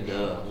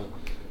enough.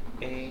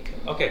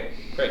 Okay,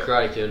 great.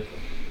 Karate Kid.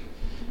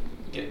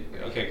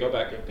 Okay, go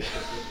back.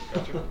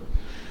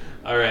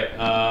 All right.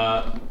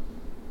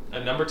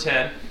 At number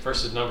 10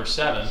 versus number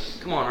 7,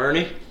 Come on,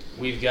 Ernie.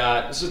 we've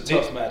got... This is a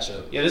tough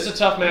matchup. Yeah, this is a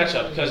tough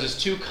matchup because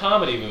it's 2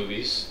 comedy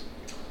movies.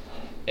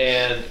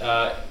 And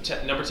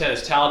number 10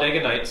 is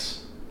Talladega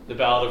Nights, The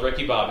Ballad of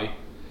Ricky Bobby.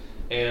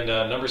 And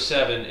number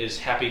 7 is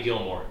Happy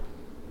Gilmore.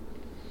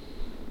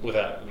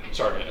 without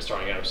starring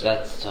Adam Sandler.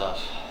 That's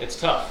tough. It's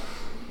tough.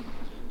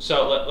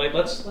 So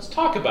let's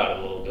talk about it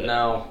a little bit.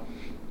 No.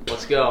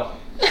 Let's go.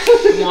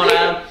 Come on,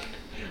 Adam.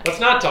 Let's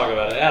not talk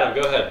about it. Adam,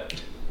 go ahead.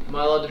 Am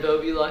I allowed to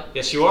vote, Eli?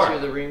 Yes, you Since are.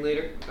 You're the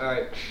ringleader. All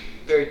right.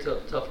 Very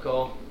tough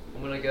call.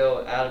 I'm gonna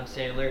go Adam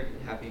Sandler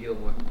and Happy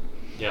Gilmore.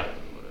 Yeah.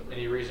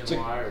 Any reason It's a-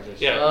 why, or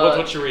just Yeah.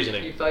 What's your He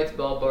reason? fights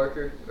Bob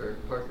Barker or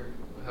Parker,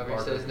 however you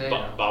say his name.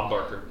 Bob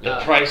Barker. The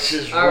Uh, price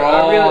is I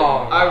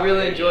wrong.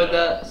 really enjoyed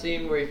that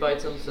scene where he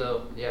fights him.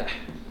 So yeah.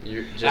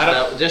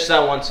 Just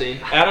that one scene.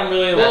 Adam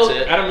really. Well-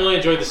 That's it. Adam really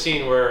enjoyed the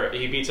scene where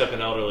he beats up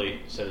an elderly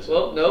citizen.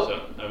 Well, nope.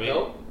 So, I mean,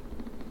 Nope.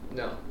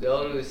 No, the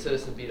elderly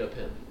citizen beat up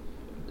him.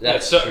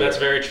 that's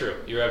very true.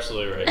 You're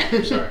absolutely right.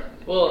 I'm sorry.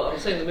 Well, I'm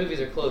saying the movies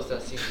are close.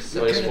 That scene is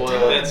so Way good. spoiled.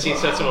 That scene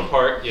sets him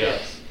apart. Yeah.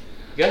 Yes.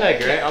 Go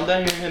ahead, Grant. I'm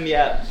done hearing him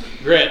yet.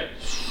 Grant.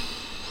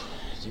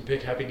 Did you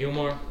pick Happy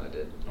Gilmore? I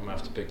did. I'm gonna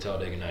have to pick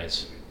Talladega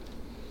Nights.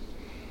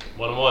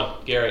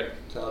 1-1. Garrett.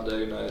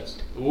 Talladega Nights.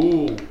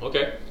 Ooh.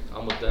 Okay.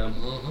 I'm with them.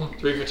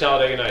 3 for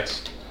Talladega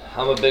Nights.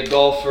 I'm a big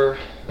golfer.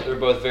 They're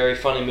both very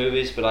funny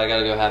movies, but I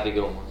gotta go Happy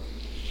Gilmore.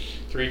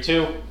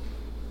 3-2.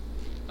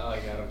 I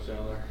like Adam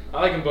Sandler.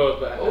 I like them both,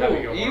 but Oh,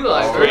 Happy Gilmore.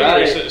 Eli. All 3-3.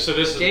 right. So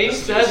this is Game the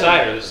 7.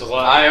 decider. This is a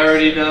lot. I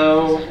already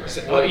know.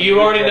 Well, you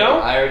already know?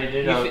 I already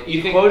do know. You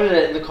You, think- quoted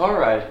it in the car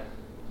ride.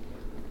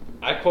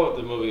 I quote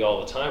the movie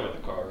all the time in the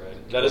car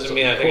ride. That doesn't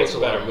mean I think it's a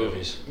better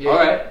movie. Yeah, All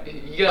right.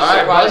 You All got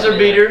right, buzzer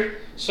beater.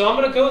 So I'm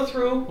gonna go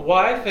through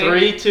why I think.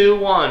 3, 2,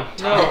 1.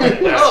 No.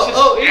 Eli,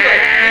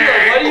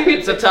 why do you get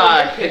It's to a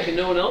tie. explain your pick and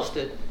no one else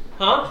did?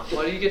 Huh?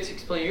 Why do you get to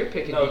explain your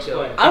pick in No,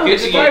 detail? explain. I don't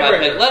Because get to you- get my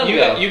pick. Let him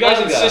go. You guys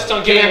Let him go. insist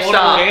on giving Can't one-word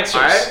stop, answers.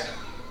 alright?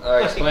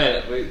 Alright, explain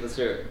it. Wait, let's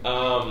hear it. I'm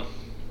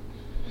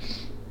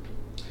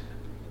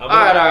All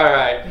gonna-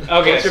 right.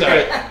 Okay, What's your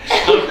sorry.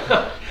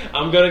 pick?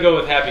 I'm gonna go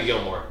with Happy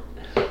Gilmore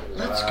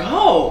Let's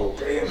go.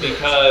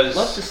 because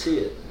Love to see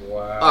it.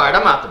 Wow. All right,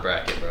 I'm out the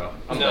bracket, bro.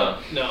 I'm no,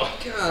 done. no.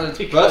 God, it's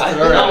Because-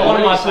 busted I- Not one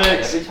of my Every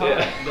picks. time.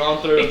 Yeah.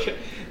 Gone through.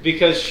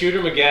 Because Shooter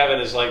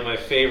McGavin is like my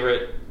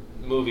favorite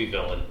movie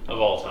villain of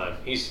all time.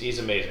 He's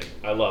amazing.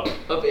 I love him.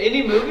 Of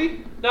any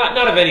movie? Not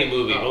of any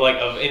movie, Oh. but like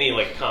of any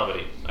like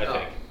comedy. I Oh.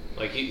 think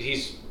like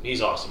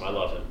he's awesome. I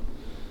love him.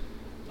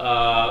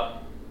 All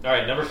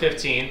right, number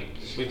 15,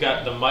 we've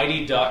got the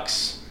Mighty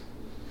Ducks,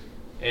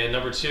 and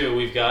number 2,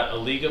 we've got A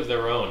League of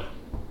Their Own.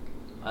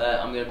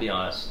 I'm gonna be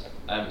honest.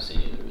 I haven't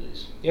seen either of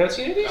these. You haven't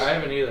seen any of these? I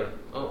haven't either.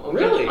 I'm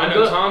Really? I I'm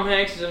know gonna, Tom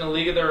Hanks is in a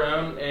league of their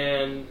own,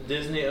 and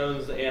Disney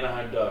owns the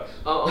Anaheim Ducks.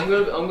 I'm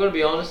gonna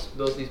be honest.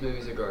 Both these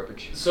movies are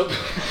garbage. So,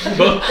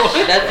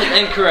 That's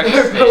an incorrect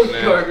They're both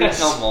statement. garbage.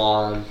 Come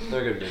on.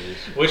 They're good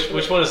movies.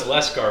 Which one is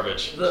less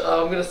garbage?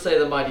 I'm gonna say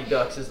the Mighty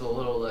Ducks is a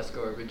little less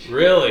garbage.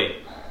 Really?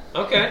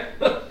 Okay.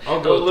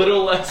 I'll go a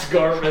little less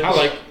garbage. I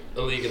like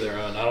A League of Their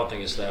Own. I don't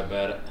think it's that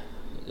bad.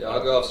 Yeah,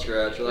 I'll go off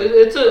scratch. I like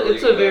It's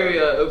League a of very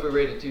Their Own.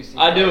 overrated 2 season.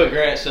 I do what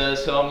Grant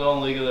says, so I'm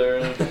going League of Their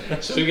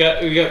Own. So we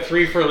got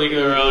 3 for A League of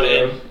Their Own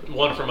and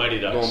 1 for Mighty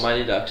Ducks. Going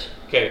Mighty Ducks.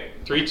 Okay,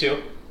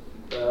 3-2.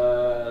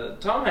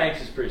 Tom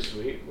Hanks is pretty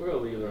sweet. We're gonna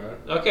leave it around.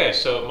 Okay,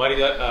 so Mighty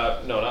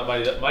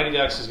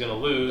Ducks is going to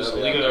lose.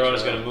 That'll be League of our Their Own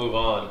next is going to move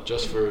on.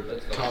 Just for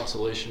That's fine.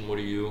 consolation, what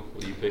are you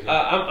picking?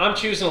 I'm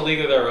choosing A League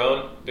of Their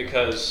Own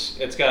because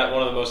it's got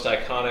one of the most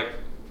iconic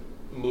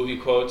movie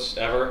quotes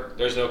ever.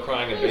 There's no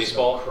crying in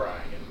baseball.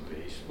 Crying in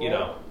baseball. You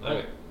know, I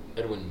mean,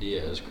 Edwin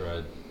Diaz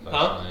cried last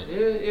Huh? night.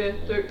 Yeah.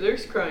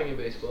 There's crying in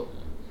baseball.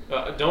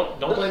 don't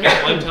blame me.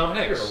 Blame Tom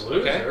You're Hanks. a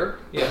loser.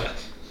 Okay. Yeah.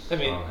 I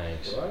mean, Tom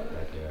Hanks. What?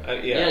 That guy.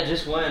 yeah.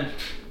 just win.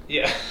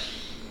 Yeah.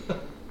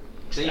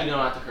 Then you don't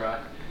have to cry.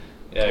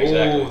 Yeah.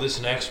 Exactly. Oh,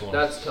 this next one.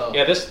 That's tough.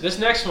 Yeah. This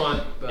next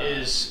one Bad.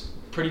 is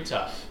pretty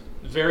tough.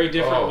 Very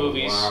different Oh,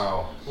 movies.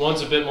 Wow.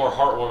 One's a bit more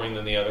heartwarming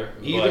than the other.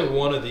 Either but-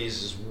 one of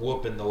these is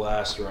whooping the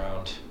last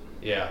round.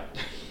 Yeah.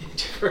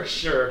 For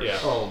sure. Yeah.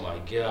 Oh my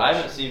god. I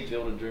haven't seen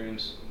Field of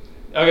Dreams.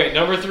 Okay.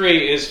 Number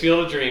 3 is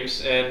Field of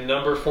Dreams, and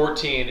number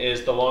 14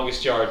 is The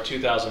Longest Yard,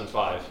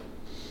 2005.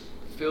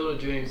 Field of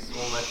Dreams is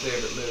one of my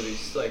favorite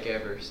movies like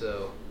ever.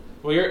 So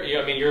Well, you're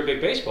a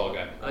big baseball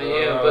guy. I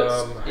am,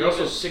 but You're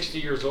also even- 60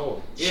 years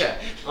old. yeah,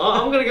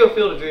 I'm gonna go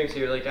Field of Dreams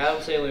here. Like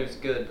Adam Sandler is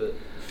good, but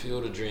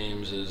Field of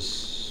Dreams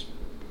is.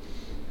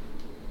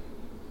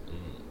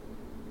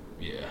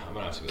 Yeah, I'm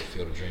gonna have to go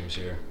Field of Dreams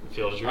here.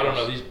 Field of Dreams. I don't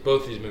know.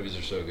 Both these movies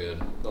are so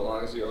good. The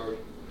Longest Yard.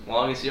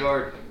 Longest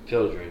Yard.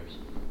 Field of Dreams.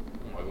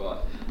 Oh my god.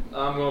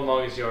 I'm going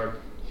Longest Yard.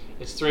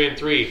 It's 3 and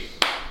 3.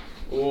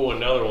 Ooh,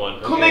 another one.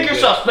 Go Okay, make good.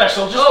 yourself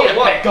special. Just Oh, get a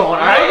what? pick going,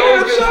 No,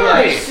 alright? I'm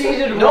sorry.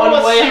 Seated No one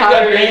one's way seen higher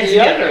better than hands the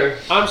yet. other.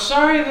 I'm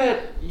sorry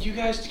that you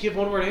guys give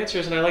one-word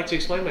answers, and I like to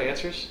explain my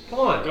answers. Come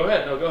on. Go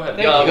ahead. No, go ahead.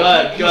 Thank Go you.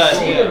 ahead. Go He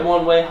seated ahead.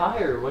 one way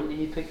higher. When did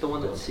he pick the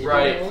one that's seated?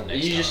 Right. one way?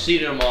 Next You just time.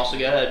 seated them all, so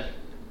go ahead.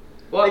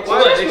 why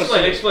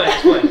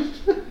Explain.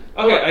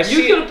 Okay, I you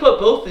see. could have put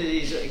both of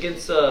these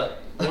against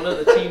one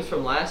of the teams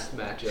from last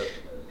matchup.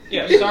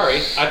 Yeah, sorry.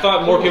 I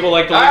thought more people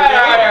liked the League of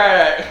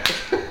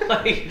Their Own.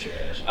 Like,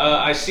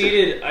 I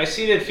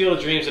seeded Field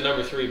of Dreams at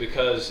number 3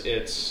 because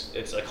it's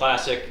a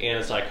classic and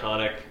it's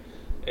iconic.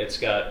 It's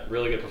got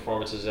really good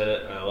performances in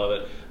it, and I love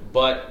it.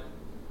 But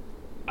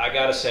I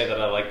gotta say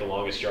that I like The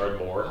Longest Yard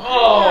more.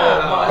 Oh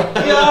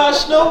my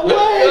gosh, no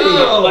way!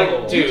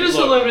 Like, dude, you just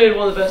look, eliminated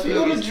one of the best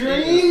Field movies. of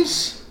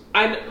Dreams?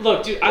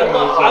 look, dude, I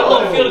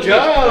love Field of Dreams,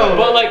 go.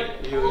 but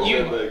like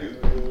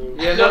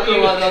Yeah, not gonna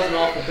lie, that was an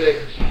awful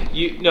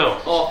pick.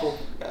 no. Awful.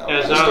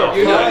 It's Start not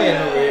crying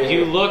awful. already.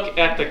 You look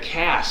at the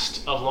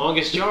cast of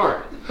Longest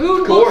Yard.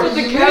 Who looks at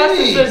the cast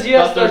and says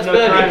yes, that's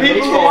better?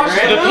 People who watch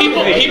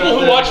The people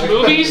who watch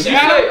movies You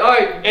say, all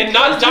right, and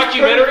not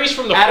documentaries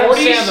from the Adam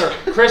 40s.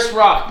 Sandler, Chris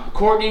Rock,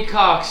 Courtney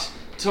Cox,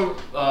 Keep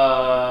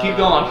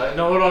going.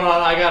 No, hold on,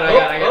 I got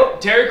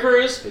it. Terry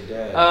Crews. The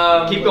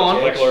dad. Keep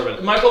going. Michael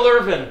Irvin. Michael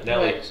Irvin.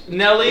 Nelly.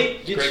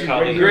 Nelly. Great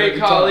Khali. Great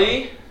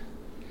Khali.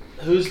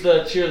 Who's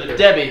the cheerleader?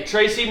 Debbie.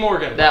 Tracy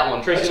Morgan. That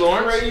one. Tracy That's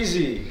Lawrence.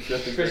 crazy.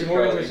 Tracy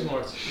Morgan. Tracy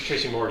Lawrence.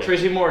 Tracy Morgan.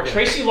 Tracy Morgan.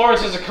 Tracy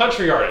Lawrence is a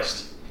country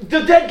artist. The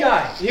dead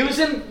guy. He was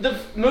in the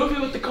movie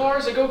with the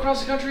cars that go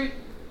across the country.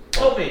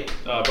 Help me.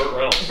 Burt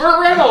Reynolds. Burt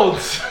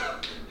Reynolds.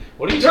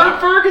 What are you Turd talking?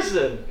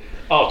 Ferguson.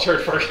 Oh,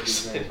 Turd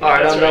Ferguson. All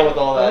right, That's I'm done with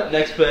all that.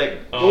 Next pick.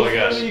 Oh my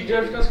gosh. Movie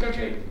drive across the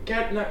country.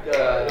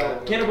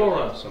 Cannonball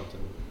Run. Something.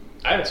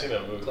 I haven't seen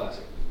that movie.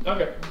 Classic.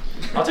 Okay.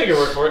 I'll take your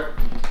word for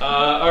it.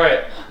 All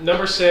right.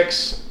 Number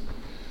 6.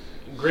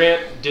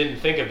 Grant didn't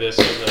think of this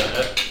as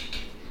a...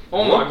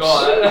 Oh my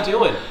god. What are you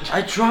doing?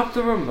 I dropped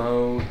the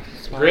remote.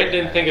 Grant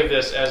didn't think of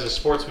this as a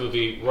sports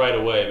movie right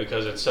away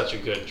because it's such a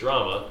good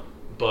drama,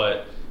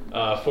 but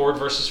Ford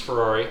versus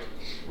Ferrari.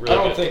 Really I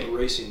don't good. think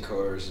racing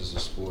cars is a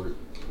sport.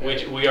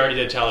 We already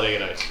did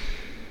Talladega Nights.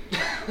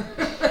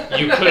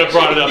 You could have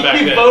brought it up back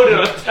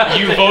then.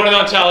 You voted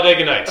on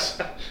Talladega Nights.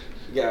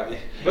 You got me.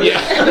 Yeah.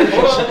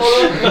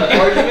 Hold on.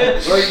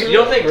 Argument. You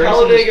don't think Racing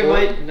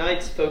Talladega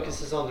Nights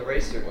focuses on the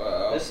racer?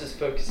 Wow. This is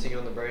focusing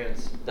on the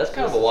brands. That's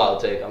kind of a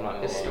wild take. I'm not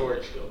gonna lie.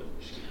 Historic.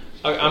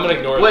 I'm gonna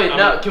ignore it. Wait, I'm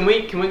no. Can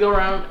we go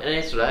around and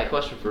answer that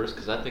question first?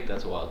 Because I think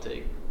that's a wild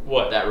take.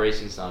 What? That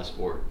racing's not a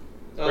sport.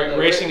 Ra-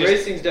 racing is-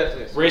 racing's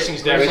definitely. a sport.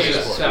 Racing's definitely a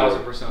Racing's sport.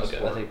 1,000% Okay,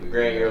 sport. I think we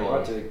Grant, you're My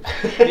alone.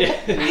 take.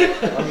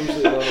 Yeah. I'm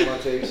usually alone on my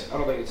takes. I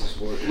don't think it's a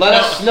sport. Let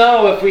us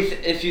know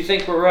if you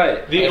think we're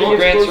right. The I think only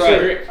Grant's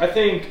closer- right. I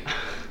think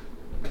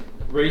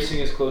racing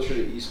is closer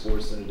to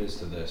esports than it is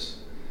to this.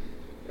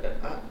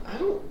 I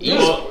don't.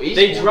 Well,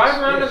 They drive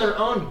around in their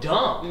own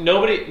dump.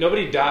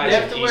 Nobody dies They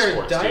have in to wear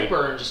a esports,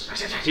 diaper dude. and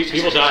just.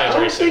 People die I in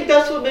don't racing. think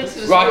that's what makes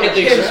it a Rocket sport.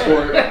 thinks it's a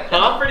sport.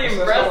 I'm pretty That's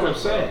impressed. what I'm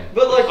saying.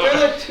 But like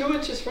they're like 2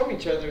 inches from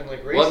each other and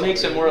like racing. What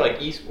makes it more like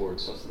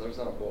esports? There's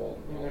not a ball.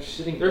 I mean, they're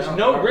sitting There's down,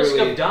 no not risk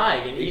really of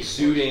dying in esports.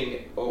 exuding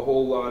a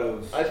whole lot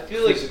of I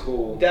feel like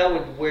physical. that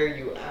would wear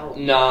you out.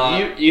 Nah,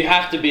 you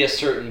have to be a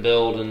certain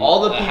build and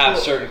All the have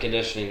people- certain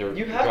conditioning to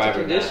You have to drive a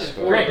condition NASCAR.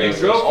 for Grant, you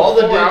races. drove All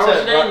for the 4 dudes hours that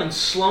today ri- and then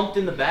slumped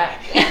in the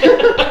back.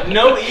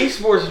 No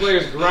esports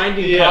players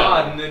grinding Yeah.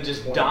 COD and then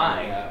just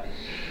dying.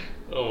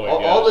 Oh my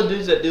All god. the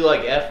dudes that do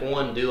like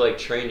F1 do like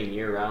training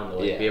year round to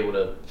like Yeah. be able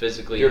to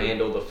physically You're-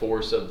 handle the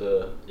force of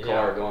the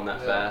car Yeah. going that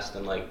Yeah. fast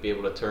and like be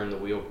able to turn the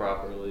wheel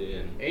properly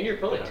and And you're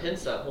probably Yeah.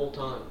 tense that whole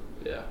time.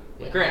 yeah.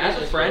 Grant,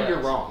 as a friend, you're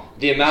wrong.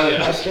 The amount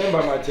Yeah. I of stand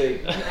by my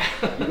take.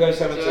 You guys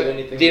haven't said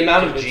anything. the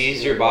amount of that G's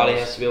convinces your me body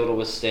otherwise. has to be able to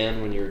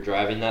withstand when you're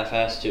driving that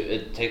fast, too,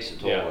 it takes a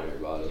toll Yeah. on your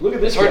body. Look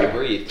at this It's hard guy. to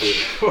breathe,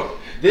 too.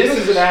 This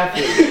is an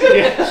athlete.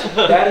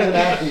 That is an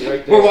athlete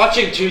right there. We're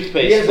watching He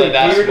Toothpaste has play a beard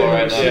basketball and a right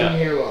now. receding Yeah.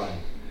 hairline.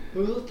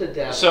 Who looked at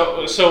that?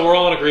 So we're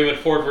all in agreement.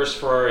 Ford versus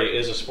Ferrari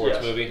is a sports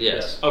Yes. movie.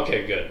 Yes.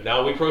 Okay, good.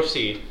 Now we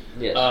proceed.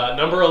 Yes.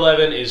 Number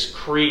 11 is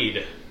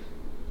Creed.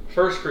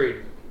 First Creed.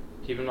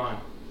 Keep in mind.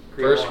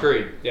 First 1.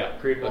 Creed. Yeah.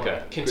 Creed 1. Okay.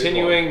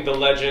 Continuing the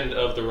legend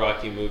of the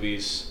Rocky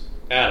movies.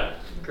 Adam.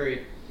 Creed.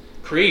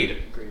 Creed.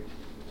 Creed.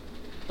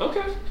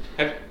 Okay.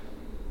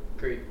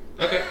 Creed.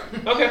 Okay.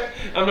 Okay.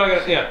 I'm not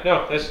gonna. Yeah.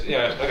 No. That's.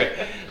 Yeah. Okay.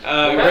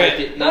 Number Grant.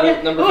 50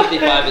 number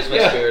 55 is my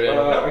Yeah. spirit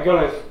animal. I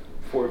go with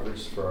Ford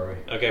versus Ferrari.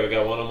 Okay, we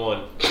got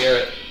 1-on-1.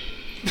 Garrett.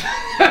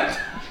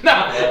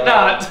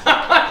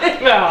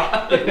 Time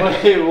out.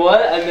 Wait,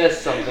 what? I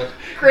missed something.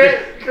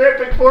 Grant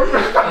picked Ford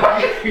versus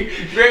Ferrari.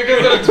 Grant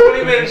goes on a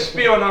 20-minute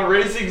spiel on how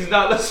racing's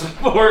not a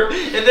sport,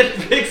 and then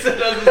picks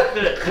it as a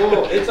pick.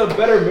 Well, it's a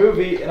better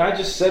movie, and I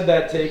just said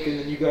that take, and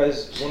then you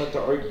guys wanted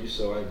to argue,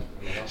 so I.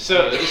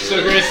 So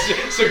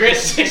Grant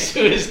sticks to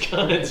his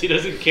guns. He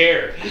doesn't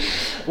care.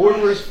 Ford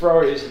versus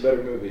Ferrari is the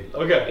better movie.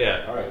 Okay.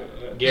 Yeah. All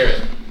right.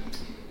 Garrett.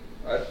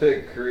 I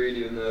pick Creed,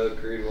 even though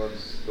Creed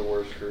 1's the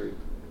worst Creed.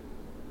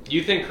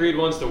 You think Creed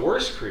 1's the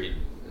worst Creed?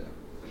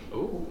 Yeah.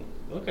 Ooh.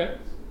 Okay.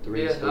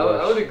 Yeah,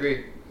 I would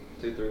agree.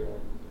 2, 3, 1.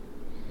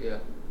 Yeah.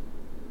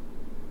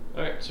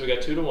 All right. So we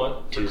got 2-1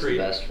 for Choose the Creed.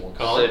 best one.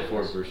 Colin? Say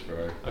Ford versus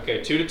Ferrari. Okay.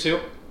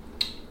 2-2.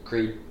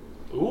 Creed.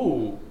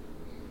 Ooh.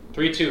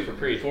 3-2 for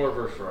Creed. Ford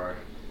versus Ferrari.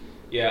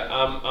 Yeah,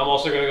 I'm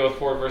also gonna go with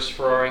Ford versus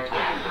Ferrari,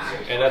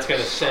 and that's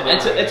gonna send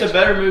it. It's a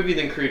better movie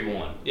than Creed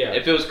 1. Yeah.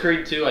 If it was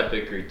Creed 2, I'd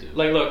pick Creed 2.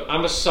 Like, look,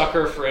 I'm a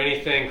sucker for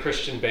anything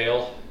Christian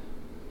Bale,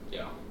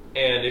 Yeah.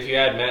 and if you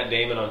add Matt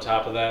Damon on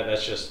top of that,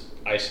 that's just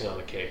icing on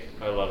the cake.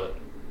 I love it.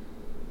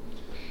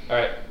 All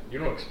right, You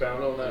don't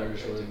expound on that or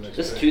just really mix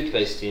This it?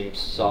 Toothpaste team's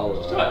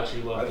solid. How much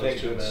you love I those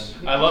think two men. it's.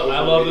 I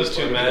love those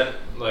two men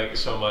like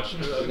so much.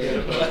 Okay,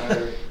 it doesn't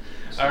matter.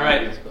 All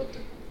right.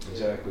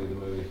 Exactly the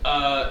movie.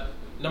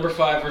 Number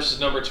 5 versus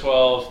number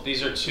 12.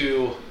 These are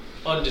two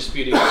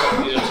undisputed.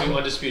 These are two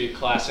undisputed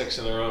classics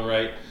in their own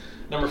right.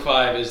 Number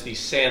 5 is The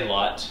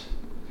Sandlot,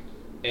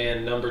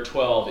 and number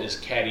 12 is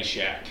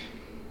Caddyshack.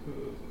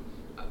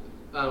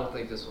 I don't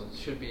think this one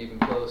should be even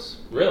close.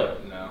 Really?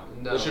 No.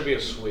 No. This should be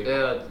a sweep.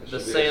 Yeah, The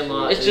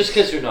Sandlot. It's just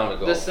because you're not a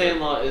golfer. The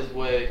Sandlot is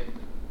way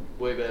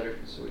better.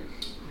 Sweet.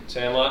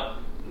 Sandlot.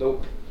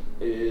 Nope.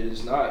 It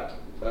is not.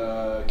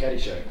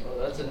 Caddyshack. Oh,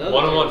 that's another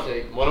 1-1.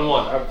 take.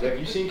 1-1. Have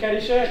you seen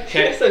Caddyshack?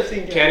 Yes, I've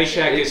seen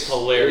Caddyshack is It's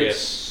hilarious.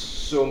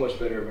 so much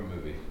better of a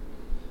movie.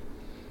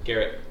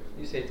 Garrett.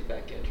 You say it's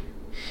back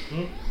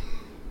catcher.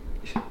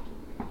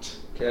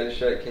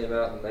 Caddyshack came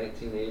out in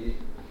 1980.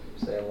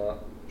 Sandlot.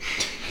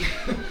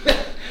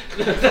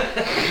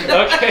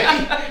 Okay.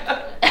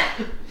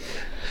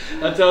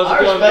 That tells I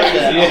you going respect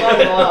that. back. I'm not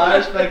gonna lie, I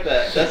respect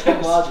that. That's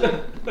good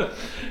logic.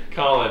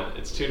 Colin,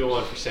 it's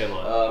 2-1 for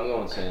Sandlot. I'm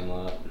going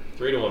Sandlot.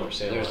 3-1 for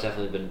Sandlot. There's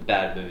definitely been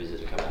bad movies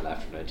that have come out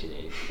after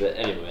 1980. But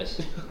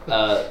anyways,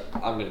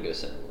 I'm gonna go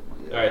Sandlot.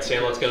 All right,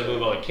 Sandlot's gonna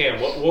move on. Cam,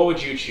 what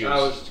would you choose? I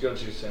was just going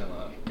to choose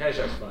Sandlot.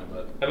 Caddyshack's fine,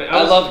 but I mean,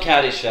 I love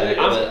Caddyshack. It's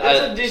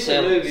but a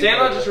decent movie.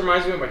 Sandlot just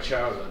reminds me of my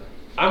childhood.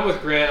 I'm with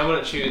Grant. I'm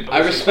gonna choose. I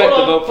respect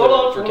the vote hold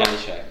on, for hold on.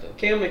 Caddyshack though.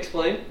 Cam,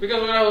 explain.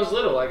 Because when I was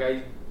little, like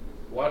I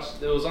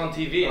watched, it was on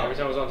TV, and every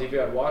time it was on TV,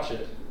 I'd watch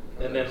it,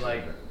 and then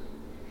like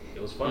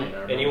it was funny.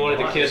 And you wanted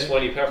to watching kiss it.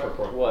 Wendy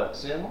Peppercorn. What?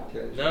 Sandlot?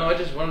 No, I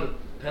just wanted to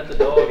pet the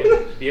dog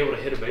and be able to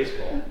hit a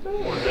baseball.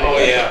 Oh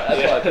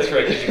yeah, that's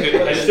right. Because you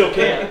couldn't. I still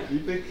can. You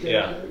picked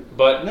Yeah,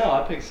 but No,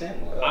 I picked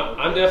Sandlot.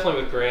 I'm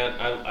definitely with Grant.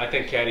 I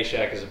think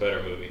Caddyshack is a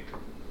better movie.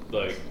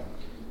 Like,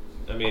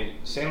 I mean,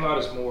 Sandlot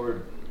is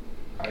more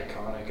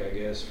iconic, I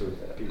guess, for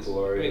people I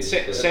already. mean,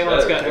 but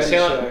Sandlot's got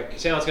Caddyshack,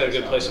 Sandlot's got a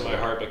good it's place in not my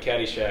really- heart, but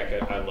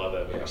Caddyshack, I love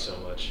that movie Yeah. so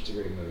much. It's a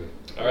great movie.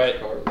 All right,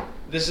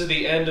 this is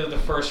the end of the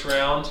first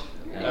round.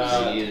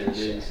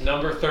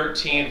 Number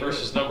 13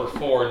 versus number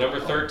 4. Number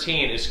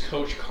 13 is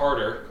Coach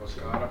Carter,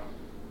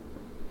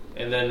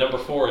 and then number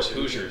 4 is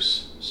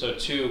Hoosiers. So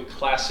two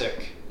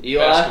classic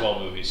Eli? basketball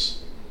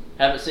movies.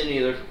 Haven't seen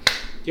either.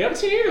 You haven't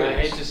seen either. I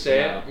hate to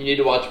say it, You need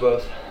to watch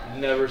both.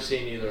 never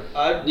seen either.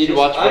 Need to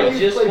watch I both.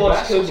 just Play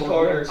watched Coach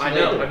basketball, Carter. I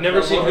know, I've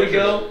never seen Hoosiers.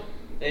 Hoosiers.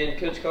 And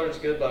Coach Carter's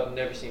good, but I've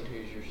never seen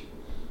Hoosiers.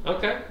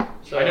 Okay.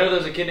 So I know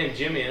there's a kid named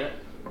Jimmy in it.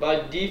 by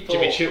default,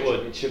 Jimmy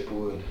Chitwood.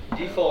 Chipwood.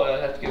 default,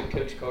 I'd have to go with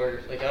Coach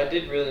Carter. Like I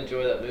did really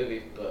enjoy that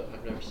movie, but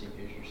I've never seen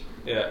Hoosiers.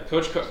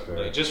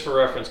 Yeah, just for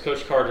reference,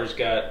 Coach Carter's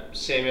got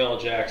Samuel L.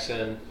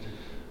 Jackson.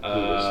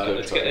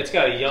 It's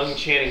got a young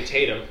Channing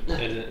Tatum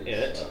in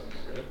it.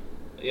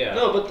 Yeah.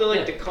 No, but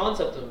the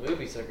concept of the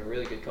movie's like a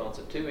really good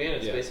concept too, and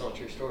it's Yeah. based on a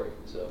true story.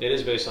 So It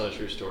is based on a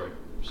true story.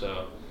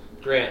 So,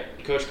 Grant,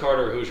 Coach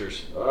Carter or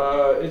Hoosiers?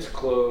 It's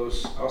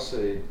close. I'll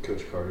say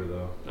Coach Carter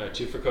though. All right,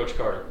 2 for Coach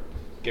Carter.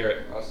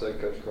 Garrett, I'll say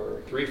Coach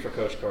Carter. 3 for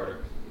Coach Carter.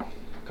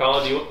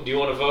 Colin, do you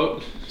want to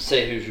vote?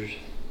 Say Hoosiers.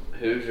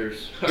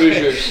 Hoosiers.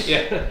 Hoosiers.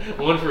 Yeah,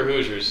 1 for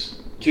Hoosiers.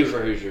 2 for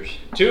Hoosiers.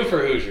 2 for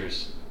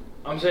Hoosiers.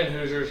 I'm saying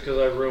Hoosiers because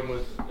I room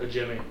with a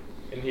Jimmy,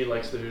 and he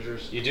likes the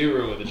Hoosiers. You do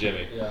room with the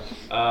Jimmy. Yeah.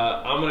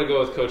 I'm going to go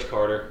with Coach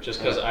Carter just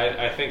because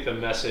I think the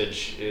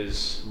message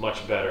is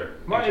much better.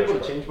 Am I than able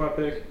Coach to Carter. change my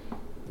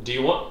pick? Do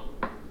you want?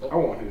 I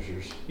want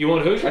Hoosiers. You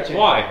want I Hoosiers? changed my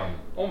Why? mind.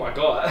 Oh my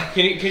god.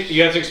 Can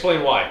you have to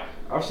explain why?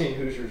 I've seen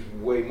Hoosiers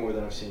way more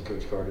than I've seen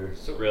Coach Carter.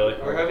 So Really?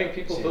 we're having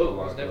people Seen vote a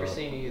lot who's never though.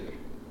 seen either.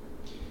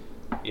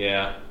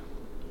 Yeah.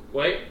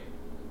 Wait.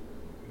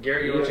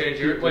 Garrett, you want to change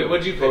your? People Wait,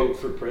 what'd you vote pick?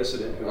 for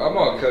president? who- I'm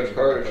on Coach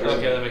Carter, sure.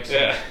 Okay, that makes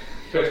sense.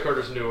 Yeah. Coach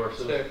Carter's newer,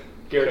 so Fair.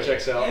 Garrett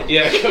checks out.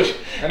 Yeah, Coach.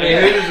 I mean,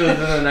 Hoosiers was in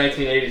the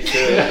 1980s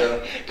too,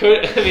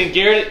 so. I mean,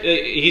 Garrett,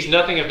 he's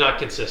nothing if not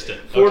consistent.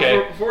 Ford,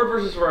 Okay. Ford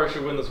versus Ferrari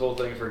should win this whole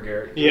thing for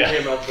Garrett. Yeah. It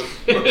came out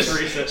the most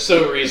recent.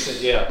 So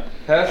recent, yeah.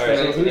 Past All the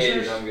right, so 1980s,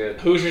 Hoosiers? I'm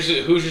good.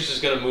 Hoosiers is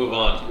going to move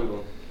on. Good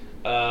one.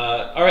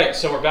 All right,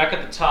 so we're back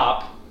at the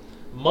top.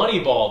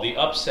 Moneyball, the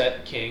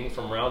upset king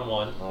from round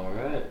 1,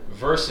 Alright.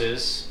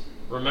 versus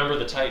Remember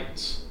the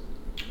Titans.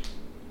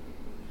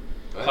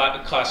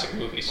 Classic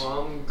movies.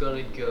 I'm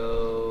gonna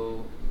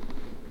go.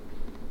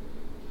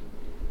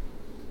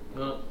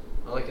 No,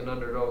 I like an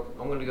underdog.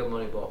 I'm gonna go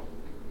Moneyball.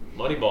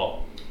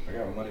 Moneyball. I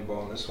got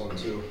Moneyball on this one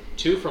too.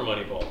 2 for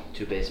Moneyball.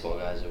 2 baseball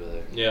guys over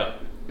there. Yeah.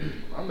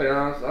 I'm being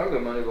honest, I'll go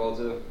Moneyball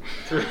too.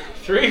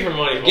 3 for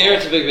Moneyball.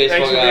 Garrett's a big baseball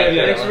Thanks for guy.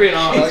 being, thanks for being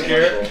I honest, like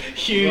Garrett. Moneyball.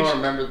 Huge. I'm gonna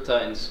remember the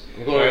Titans.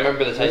 I'm going to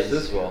remember the Titans What's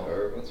as this well. one?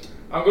 Or what's-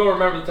 I'm going to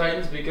remember the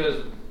Titans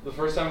because the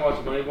first time I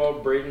watched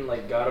Moneyball, Braden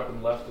got up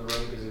and left the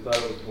room because he thought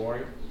it was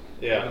boring. And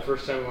Yeah. the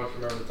first time I watched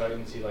Remember the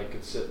Titans, he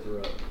could sit through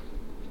it.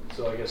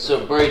 So I guess.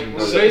 So Braden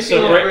So, voted.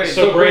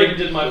 so Braden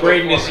did my vote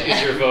Braden for is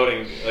me. your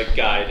voting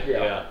guide.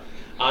 Yeah. Yeah.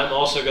 I'm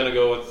also going to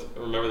go with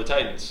Remember the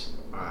Titans.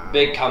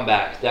 Big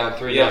comeback. Down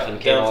 3-0.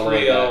 Came down all the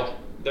way 3-0. back.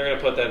 They're going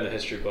to put that in the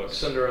history books.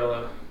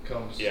 Cinderella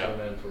comes Yeah. to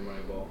an end for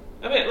Moneyball.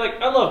 I mean,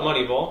 I love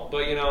Moneyball,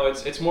 but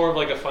it's more of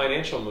like a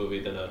financial movie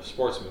than a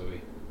sports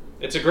movie.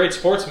 It's a great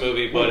sports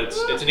movie, but it's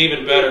an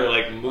even better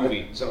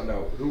movie. So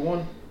no, who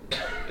won?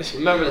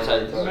 Remember the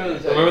Titans.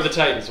 Remember the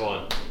Titans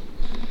won.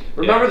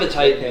 Remember the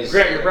Titans.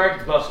 Grant, your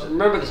bracket's busted.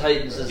 Remember the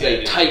Titans is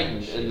a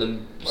titan in the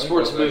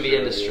sports movie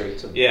industry.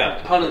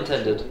 Yeah. Pun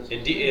intended.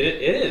 Indeed,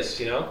 it is.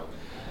 You know.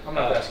 I'm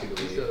not asking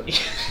to leave.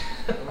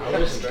 I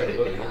wasn't trying to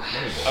vote against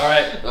winning. All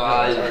right.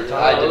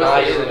 I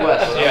deny your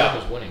request. Yeah.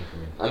 was winning for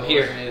me. I'm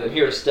here. I'm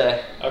here to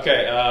stay.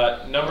 Okay.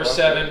 Number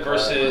 7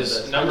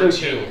 versus number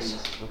 2.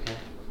 Okay.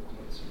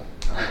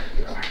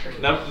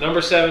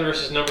 Number 7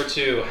 versus number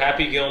 2.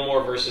 Happy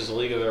Gilmore versus A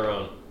League of Their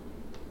Own.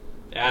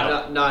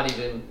 Adam. Not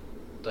even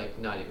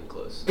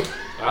close.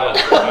 I don't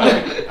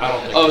think.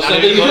 Oh, so Not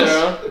even you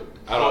close.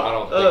 I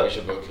don't think we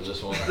should vote for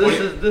this one.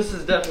 This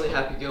is definitely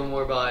Happy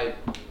Gilmore by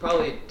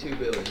probably 2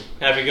 billion.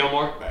 Happy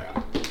Gilmore.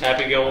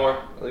 Happy Gilmore.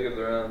 League of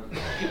Their Own.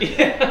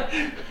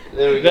 Yeah.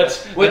 There we go.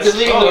 Wait, did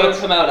League of Their Own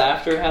come out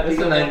after Happy It's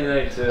a Gilmore?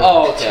 1992.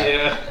 Oh, okay.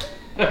 Yeah.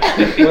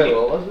 Wait,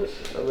 what was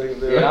it? A League of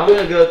Their Own. Yeah, I'm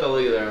gonna go with the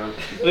League of Their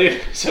Own.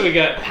 So we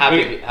got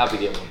Happy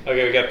Gilmore.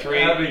 Okay, we got 3.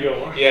 Happy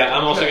Gilmore. Yeah,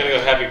 I'm also gonna go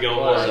Happy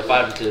Gilmore. So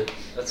 5 and 2.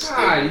 That's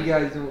God, stupid. you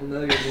guys don't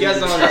know. You guys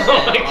don't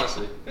understand,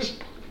 honestly.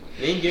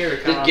 Me and Gary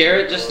are Did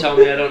Garrett just tell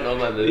me I don't know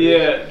my movie?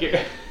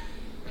 Yeah.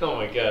 Oh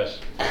my gosh.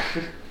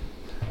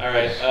 All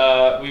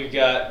right. We've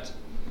got.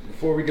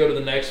 Before we go to the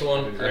next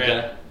one,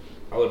 Grant.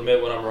 I'll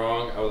admit when I'm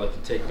wrong. I would like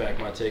to take back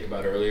my take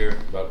about earlier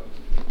about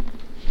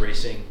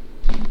racing.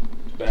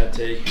 Bad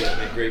take, but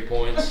I made great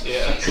points.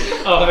 Yeah.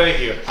 Oh, thank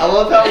you. I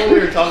love how when we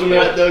were talking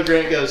about it though,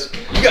 Grant goes,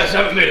 You guys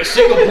haven't made a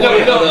single point.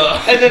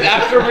 And then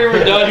after we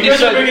were done, You he guys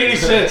said, don't make any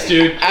sense,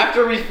 dude.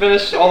 after we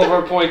finished all of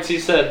our points, he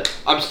said,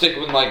 I'm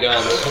sticking with my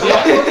guns.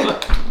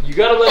 You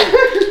gotta let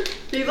it.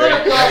 He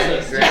let it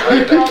process.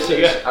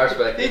 Yeah. I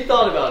respect He it.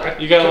 thought about it.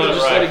 You gotta let Could've it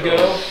just ride. let it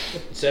go.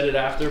 Said it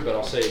after, but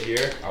I'll say it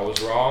here. I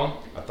was wrong.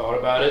 I thought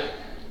about it.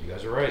 You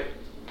guys are right.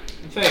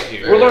 Thank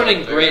you. We're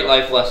learning great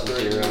life lessons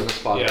here on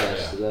this podcast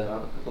Yeah. today.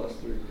 Plus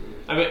 3.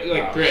 I mean, No,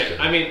 like, I'm Grant. just kidding.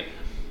 I mean,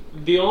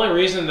 the only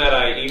reason that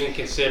I even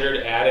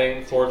considered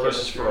adding Ford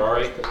versus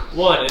Ferrari,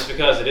 1 is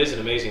because it is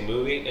an amazing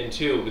movie, and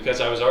 2 because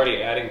I was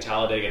already adding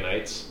Talladega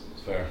Nights.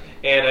 It's fair.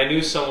 And I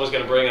knew someone was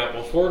going to bring up,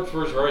 well, Ford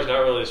versus Ferrari is not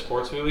really a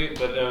sports movie,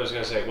 but then I was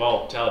going to say,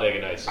 well, Talladega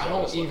Nights is I on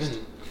don't this even list.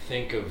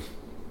 think of.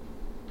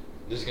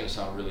 This is gonna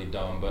sound really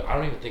dumb, but I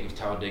don't even think of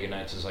Talladega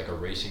Nights as like a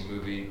racing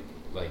movie,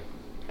 like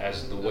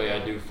as the way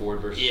I do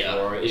Ford versus Yeah.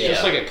 Ferrari. It's Yeah.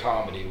 just like a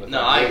comedy with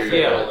No, like, I Will agree.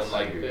 Ferrell Yeah. and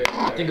like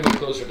I think of it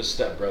closer to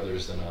Step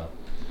Brothers than a.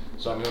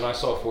 So I mean, when I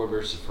saw Ford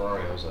versus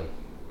Ferrari, I was like,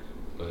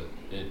 but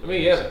it. I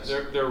mean, it yeah, makes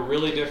sense. they're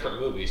really different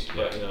movies,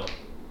 but, you know,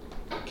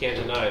 can't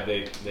deny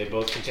they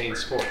both contain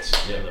sports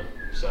in them.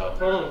 So,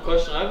 Hold on,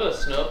 question. I have a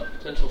snub,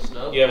 potential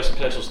snub. you have a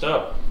potential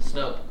snub.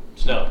 Snub.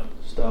 Snub.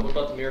 What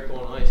about the Miracle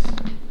on Ice?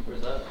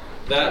 Where's that?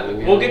 That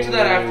We'll get to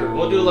that after.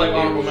 We'll do like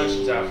honorable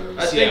mentions after.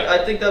 I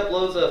think that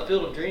blows a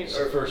Field of Dreams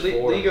or First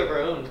four. League of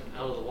Our Own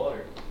out of the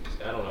water.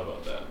 I don't know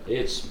about that.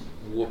 It's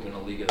whooping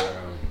a league of their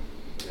own.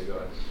 Yeah,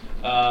 go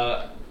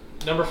ahead.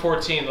 Number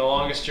 14, The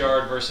Longest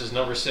Yard versus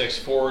number 6,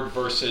 Ford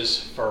versus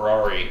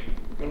Ferrari.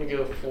 I'm gonna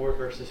go Ford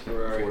versus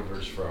Ferrari. Ford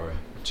versus Ferrari.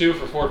 2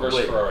 for Ford versus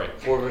Wait. Ferrari.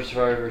 Ford versus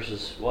Ferrari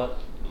versus what?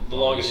 The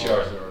Longest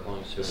Yard.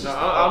 Longest No,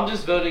 I'm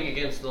just voting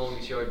against the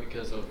Longest Yard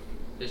because of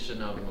it should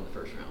not have won the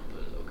first round,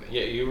 but okay.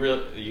 Yeah, you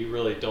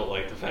really don't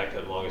like the fact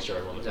that Longest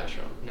Yard won the first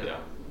round. No. Yeah.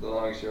 The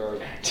Longest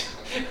Yard.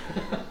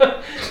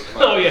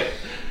 Oh yeah.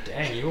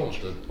 Dang, you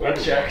almost the That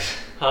older checks.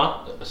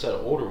 Huh? one. I said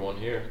an older one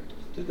here.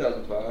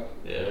 2005.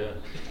 Yeah.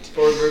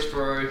 Ford versus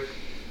Ferrari.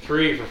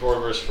 3 for Ford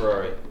versus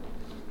Ferrari.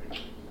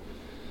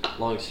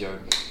 Longest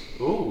yard.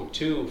 Ooh,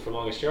 2 for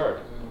Longest Yard.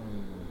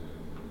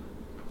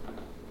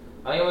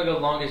 I think I'm gonna go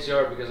Longest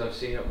Yard because I've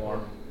seen it more,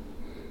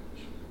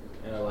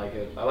 and I like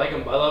it. I like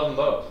them. I love them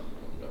both.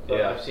 But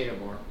Yeah. I've seen it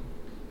more.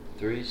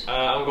 Threes.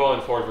 I'm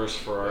going Ford versus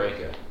Ferrari.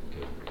 Okay.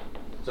 Good.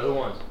 So who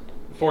wins?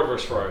 Ford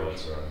versus Ferrari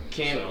wins. Sorry.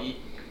 Cam, So-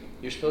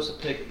 you're supposed to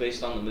pick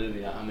based on the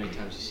movie, not how many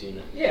times you've seen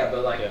it. Yeah,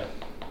 but like Yeah.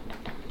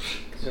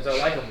 since I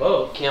like them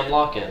both, Cam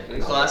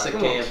Lock-in. Classic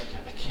Cam.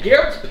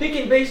 Garrett's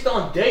picking based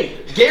on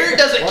date. Garrett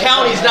doesn't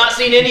count. He's not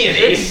seen any of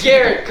these.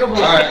 Garrett, come on.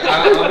 Alright,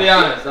 I'll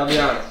be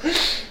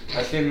honest.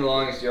 I've seen The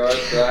Longest Yard,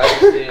 but I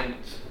haven't seen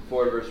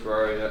Ford versus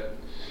Ferrari yet.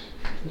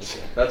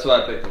 That's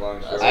why I picked The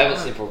Longest Yard. I haven't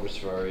seen Ford versus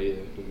Ferrari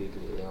either, to be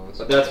completely honest.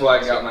 But that's why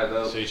I got my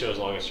So vote. you chose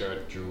Longest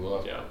Yard. Drew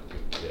up. Yeah.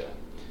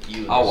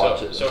 Yeah. I'll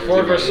watch So- it. so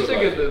Ford versus- It's a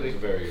good movie. It's a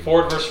very good.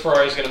 Ford versus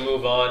Ferrari is going to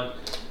move on.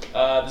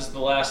 This is the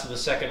last of the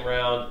second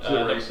round. Is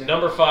it racing?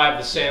 Number 5,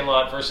 The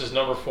Sandlot versus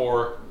number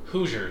 4,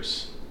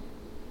 Hoosiers.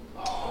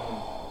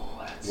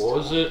 What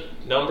was it?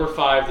 Number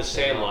 5, The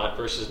Sandlot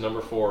versus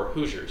number 4,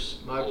 Hoosiers.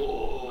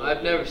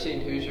 I've never seen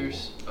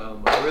Hoosiers.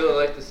 I really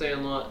like The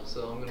Sandlot,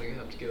 so I'm gonna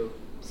have to go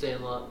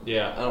Sandlot.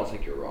 Yeah. I don't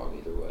think you're wrong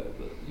either way,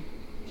 but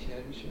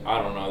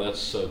I don't know. That's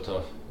so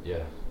tough. Yeah,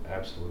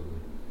 absolutely.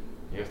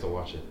 You have to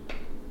watch it.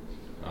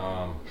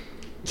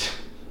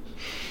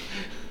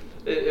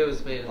 It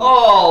was made.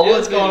 Oh, It what's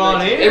was made going in on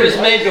 19 here? it was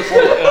made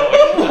before.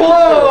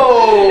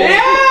 Whoa!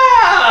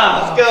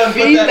 Yeah! Let's go and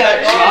Feed put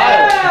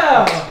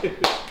that Them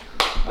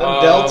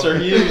delts are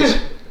huge.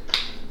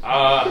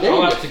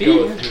 I'll have to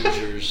go with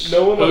Hoosiers.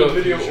 No one I'll on go the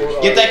with video Hoosiers.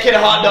 or Get that kid a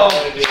hot dog.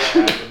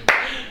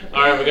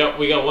 All right,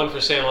 we got one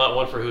for Sandlot,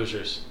 one for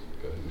Hoosiers.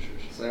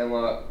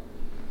 Sandlot.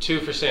 2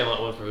 for Sandlot,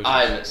 1 for Hoosiers.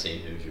 I haven't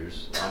seen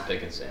Hoosiers. I'm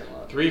picking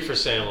Sandlot. 3 for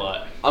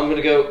Sandlot. I'm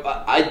gonna go.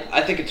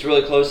 I think it's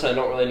really close. I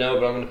don't really know,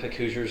 but I'm gonna pick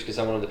Hoosiers because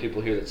I'm one of the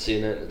people here that's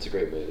seen it. It's a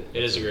great movie.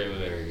 It is a great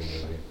movie. Very good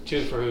movie.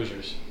 2 for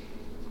Hoosiers.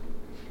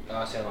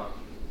 Sandlot.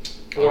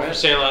 4 for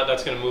Sandlot.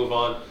 That's going to move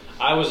on.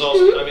 I was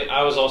also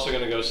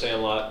going to go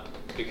Sandlot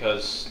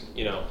because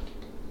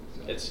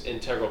it's an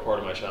integral part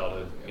of my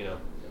childhood.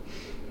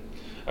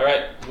 All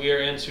right, we are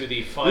into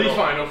the final. The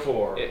final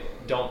four.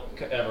 Don't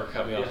ever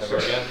cut me off Yes,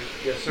 ever sir. again.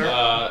 Yes, sir.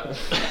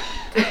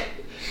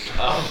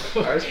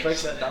 I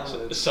respect that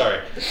dominance. Sorry.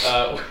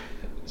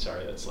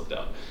 Sorry, that slipped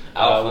out.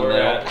 Alpha We're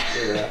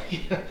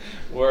male.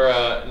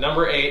 we're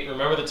number 8.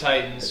 Remember the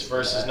Titans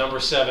versus number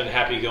 7.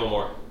 Happy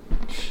Gilmore.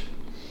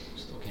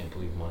 Still can't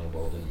believe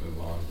Moneyball didn't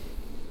move on.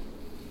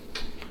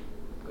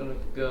 Gonna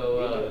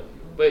go.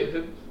 Wait,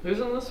 who's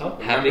on this one?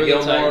 Happy Remember the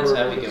Gilmore. Titans, or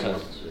Happy the Gilmore.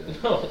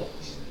 Titans? No.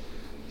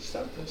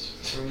 Stop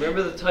this.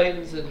 Remember the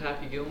Titans and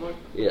Happy Gilmore?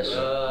 Yes.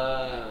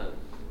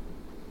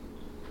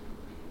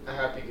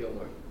 Happy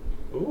Gilmore.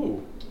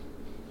 Ooh.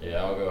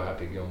 Yeah, I'll go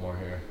Happy Gilmore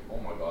here. Oh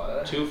my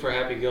god. 2 for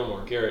Happy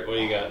Gilmore. Garrett, what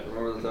do you got?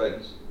 Remember the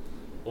Titans.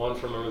 1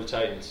 for Remember the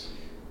Titans.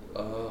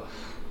 Oh,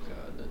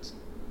 God, that's.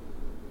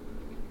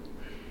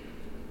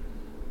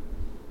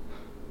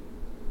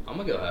 I'm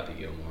gonna go Happy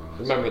Gilmore.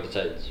 Honestly. Remember the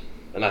Titans,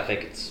 and I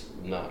think it's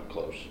not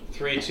close.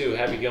 3-2.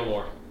 Happy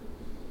Gilmore.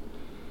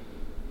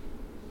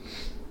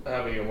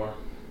 Happy Gilmore.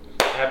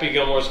 Happy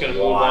Gilmore's going to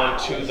move on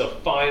to the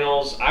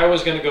finals. I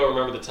was going to go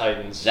Remember the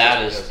Titans.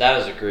 That is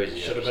a crazy.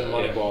 Should have been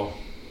episode. Moneyball.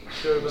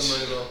 Should have been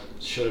Moneyball.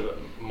 Should have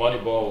been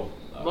Moneyball.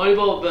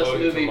 Moneyball, best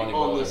voting for movie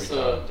Moneyball on this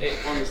every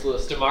time. on this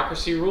list.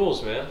 Democracy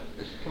rules, man.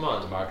 Come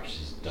on.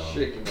 Democracy's dumb.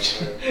 Shaking my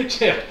head.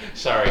 Yeah,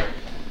 sorry.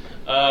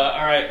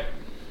 All right.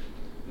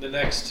 The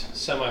next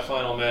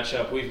semifinal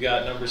matchup, we've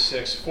got number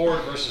 6,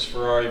 Ford versus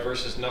Ferrari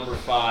versus number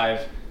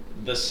 5,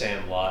 The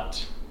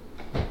Sandlot.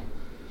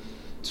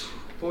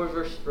 Ford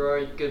vs.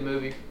 Ferrari, good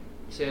movie.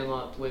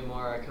 Sandlot, way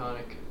more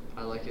iconic.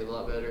 I like it a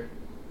lot better.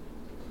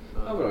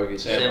 I would argue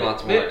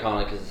Sandlot's more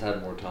iconic because it's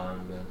had more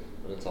time,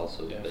 but it's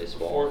also Yeah,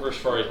 baseball. Ford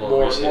versus Ferrari is more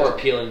more recent.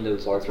 appealing to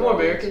larger It's more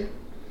audience. American.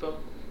 But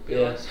be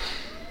Yeah. honest.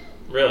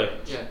 Really?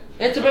 Yeah.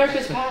 It's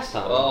America's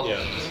pastime. Well,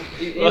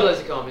 Yeah. Eli's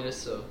a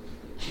communist, so.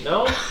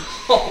 No?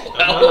 Whoa! So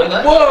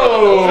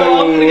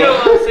I'm gonna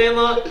go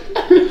Sandlot.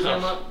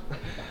 Sandlot.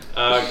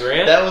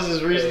 Grant? That was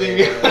his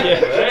reasoning.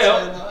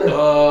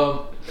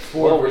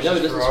 Ford Well, we versus know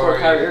this is for Kyrie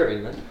Ferrari.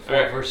 Irving, then. Ford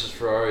Alright. versus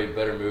Ferrari,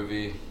 better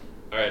movie.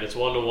 All right, it's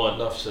 1-1.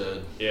 Enough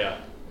said. Yeah.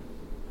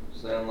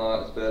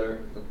 Sandlot is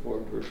better than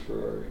Ford vs.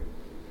 Ferrari.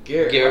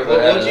 Garrett, Garrett, what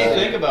did you uh,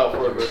 think about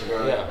Ford vs.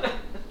 Ferrari?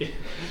 Yeah.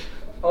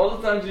 All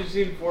the times you've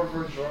seen Ford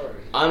vs. Ferrari.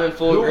 I'm in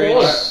full Who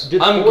agreement.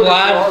 won? I'm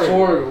glad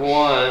Ford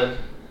won.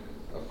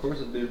 Of course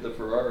it'd be the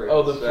Ferrari.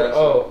 Oh, the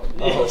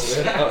It's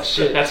faster. oh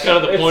shit. That's kind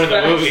of the point of the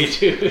It's movie, fast.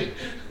 dude.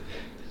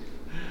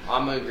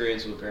 I'm in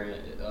agreement with Grant.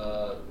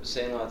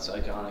 Sandlot's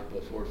iconic,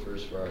 but Ford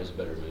vs. Ferrari is a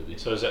better movie.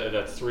 So is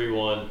that's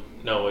 3-1.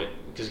 No, wait,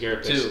 because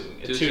Garrett picks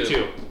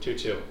 2-2.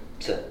 2-2.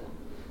 So,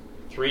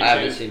 I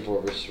haven't 3-2. seen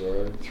Ford vs.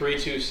 Ferrari.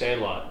 3-2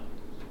 Sandlot.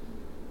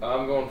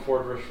 I'm going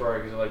Ford vs.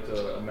 Ferrari because I like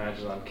to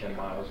imagine I'm Ken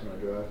Miles when I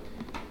drive.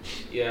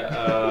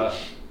 Yeah,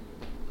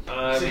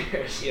 I'm,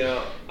 Serious. you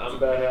know, It's a I'm,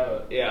 bad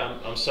habit. yeah,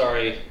 I'm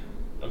sorry.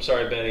 I'm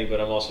sorry, Benny,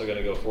 but I'm also going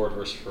to go Ford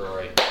versus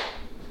Ferrari.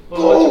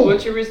 Well,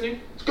 what's your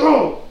reasoning? Let's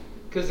go!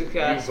 Because the You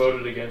cast.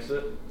 voted against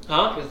it?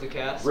 Huh? Because the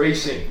cast.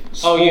 Racing.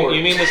 Oh, Sport.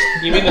 you mean the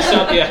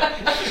stuff? Yeah.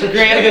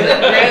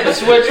 Grant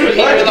switched with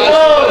you.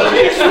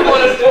 He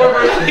wanted Ford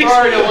vs.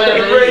 Ferrari to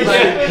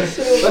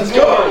win. Let's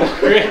go!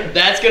 Grant,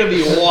 That's gonna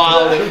be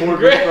wild if Ford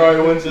vs.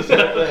 Ferrari wins this whole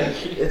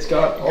thing. It's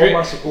got all Grant-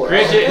 my support.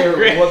 Grant- I don't care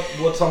Grant-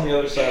 what's on the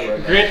other side right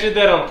now. Grant did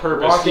that on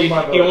purpose. Rocking He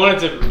my vote.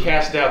 wanted to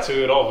cast doubt so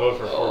we would all vote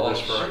for Ford Oh,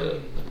 versus Ferrari.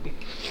 shit.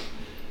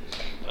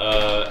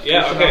 Yeah, Pushing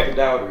out okay. the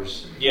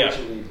doubters. Yeah.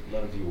 Fortunately,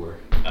 none of you were.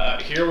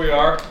 Here we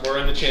are. We're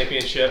in the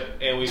championship,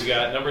 and we've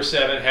got number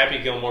 7, Happy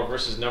Gilmore,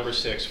 versus number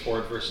 6,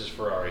 Ford versus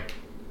Ferrari.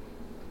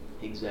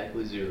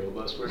 Exactly 0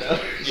 votes for now.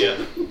 Yeah,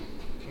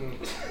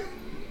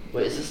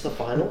 Wait, is this the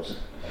finals?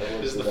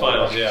 this is the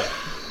finals. Yeah.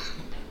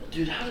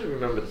 Dude, how do you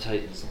remember the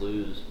Titans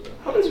lose, bro?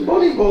 How does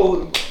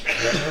Moneyball?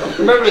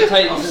 Remember the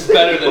Titans is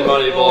better than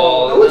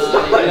Moneyball. No, it's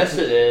not. Yes,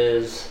 it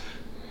is.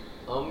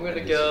 I'm gonna I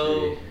go.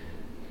 disagree.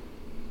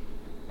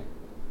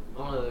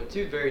 I don't know. They're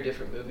two very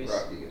different movies.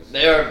 Rocky is.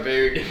 They are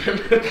very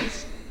different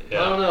movies. I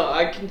don't know.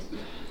 I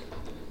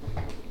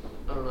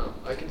don't know.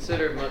 I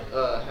consider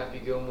Happy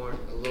Gilmore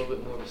a little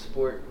bit more of a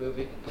sport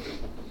movie.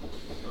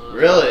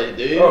 Really,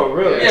 dude? Oh,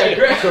 really? Yeah,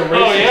 Grant. So racing.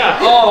 Oh yeah.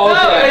 Oh,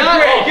 okay.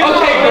 Grant, get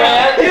Okay,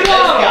 Grant. Get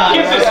on!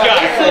 Get this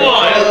guy.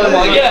 Come Come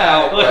on. on, get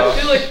out, I bro.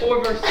 feel like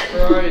Ford versus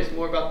Ferrari is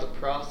more about the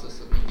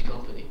process of each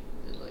company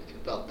and like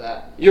about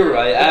that. You're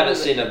right. I haven't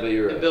seen it, but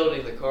you're And right.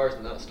 building the cars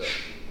and that stuff.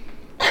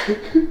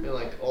 And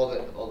like all the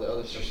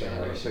other stuff.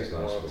 behind it. Racing's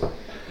not a sport.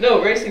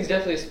 No, racing's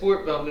definitely a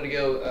sport, but I'm gonna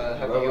go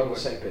Happy We're on Gilmore.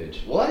 the same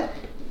page. What?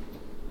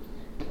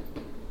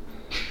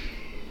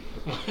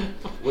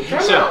 What'd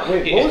Time So, out.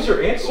 Wait, what was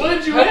your answer? What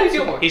did you Happy answer?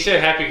 Gilmore. He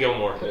said Happy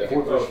Gilmore.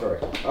 Ford versus Ferrari.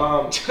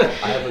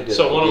 I have a good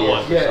So idea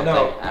 1-on-1. for Yeah, something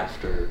no.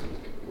 after.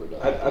 We're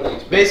done. I think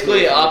it's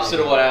Basically opposite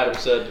of what Adam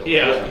said.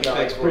 Yeah. no,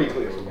 it's pretty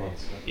clear for me.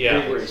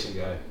 Yeah. Big racing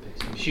guy.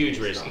 Huge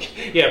racing.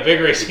 Yeah,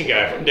 big racing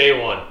guy from day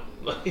one.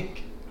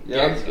 Like,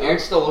 Yeah, I'm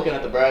still looking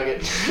at the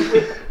bracket.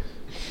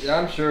 Yeah,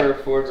 I'm sure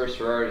Ford vs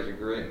Ferrari is a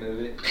great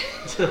movie.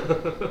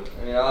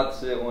 I mean, I'll have to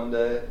see it one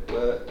day,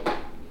 but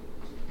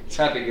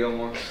Happy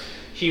Gilmore.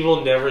 he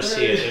will never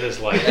see it in his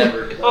life.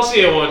 Never. I'll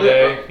see it one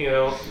day, you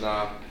know.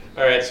 Nah.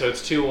 All right, so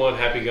it's 2-1,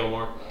 Happy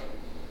Gilmore.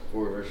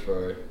 Ford vs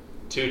Ferrari.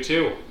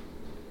 2-2,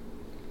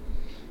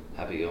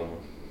 Happy Gilmore.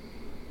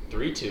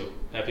 3-2,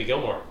 Happy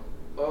Gilmore.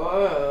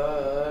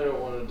 I don't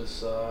want to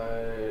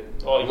decide.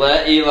 Oh, you-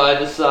 Let Eli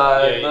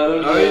decide. Yeah, Let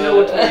him I already know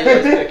which one you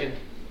guys picking.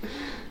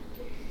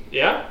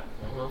 yeah?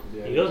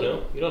 Yeah, You don't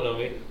know. You don't know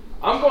me.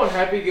 I'm going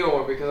Happy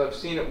Gilmore because I've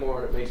seen it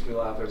more and it makes me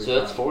laugh every So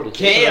time. that's 4-2.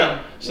 Cam,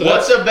 So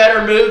what's a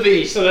better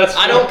movie? So that's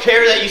I don't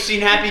care that you've seen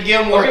Happy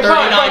Gilmore Okay,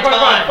 39 fine,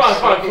 times.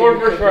 fine. Ford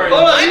vs Ferrari.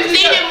 Hold on. I've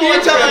seen it more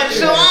times,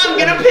 so I'm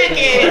gonna pick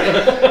it.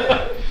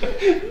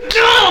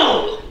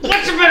 No!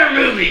 What's a better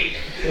movie?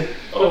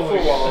 Oh,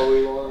 football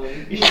we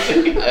won.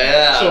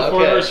 Yeah, So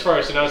Ford okay. versus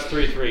Ferrari, so now it's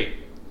 3-3.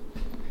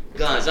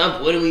 Guys,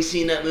 I've literally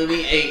seen that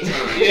movie 8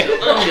 times,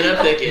 so I'm gonna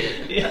pick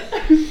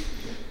it.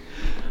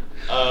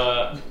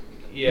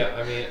 Yeah,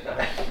 I mean,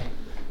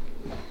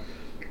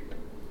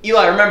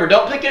 Eli, remember,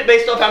 don't pick it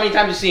based off how many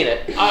times you've seen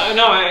it. no,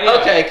 yeah.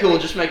 Okay, cool,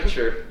 just making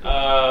sure.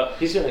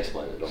 He's gonna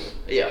explain it, don't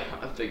he? Yeah,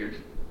 I figured.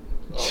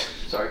 Oh,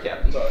 sorry,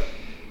 Captain.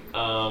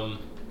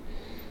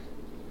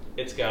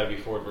 It's got to be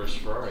Ford versus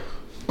Ferrari.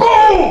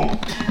 Boom!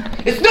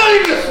 It's not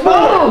even a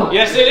sport!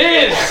 Yes, it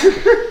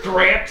is.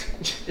 Grant.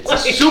 It's a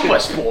super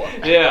sport.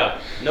 Yeah.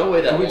 No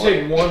way that Can we won.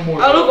 take one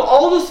more Out of vote?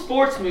 all the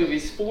sports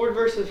movies, Ford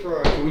versus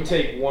Ferrari. Can we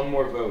take one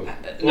more vote?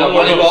 No,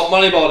 Well,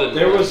 Moneyball didn't.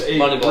 There was a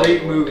Moneyball great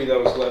didn't. movie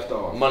that was left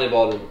off.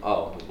 Moneyball didn't.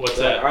 Oh. What's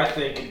that that? I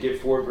think could give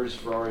Ford versus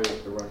Ferrari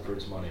a run for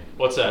its money.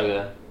 What's that?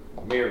 Okay.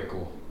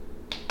 Miracle.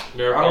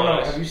 Miracle I don't on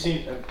know. Ice. Have you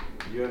seen?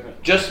 You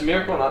haven't. Just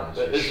Miracle on Ice.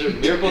 Is there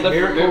Miracle different from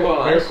Miracle, Miracle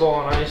on Ice? Miracle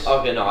on Ice.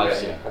 Okay, no, I've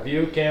seen it. Have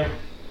you, Cam?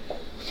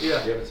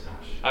 Yeah. You haven't.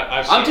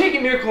 I've I'm seen-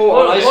 taking Miracle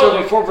Hold on on, Ice hold over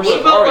on. Ford versus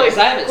What about, Ferrari like, because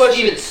I haven't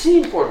question- even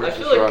seen Ford I versus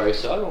feel like Ferrari,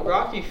 so I don't.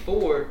 Rocky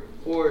 4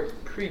 or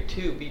Creed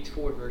 2 beats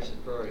Ford versus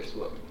Ferrari as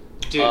well.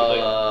 Dude, like,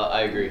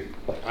 I agree.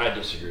 I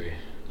disagree.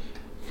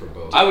 For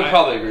both. I would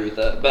probably agree with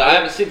that, but I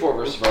haven't seen Ford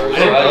versus Ferrari, I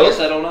so didn't I know. guess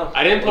I don't know.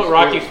 I didn't put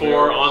Rocky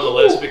 4 on the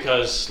list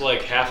because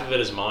like half of it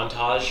is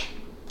montage.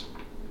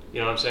 You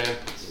know what I'm saying?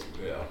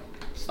 Yeah.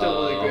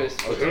 Still one of the greatest.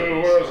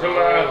 Two worlds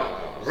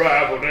collide,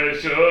 rival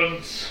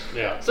nations.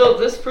 Yeah. So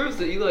this proves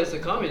that Eli's a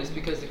communist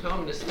because the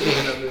communists live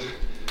in that movie.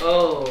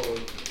 Oh,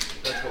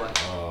 that's why.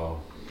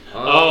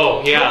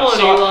 Oh yeah. Come on,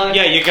 So- Eli.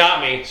 yeah, you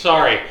got me.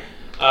 Sorry.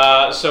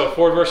 So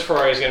Ford versus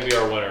Ferrari is going to be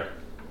our winner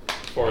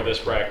for this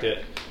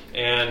bracket,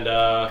 and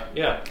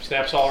yeah,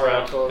 snaps all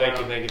around. Thank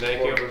you.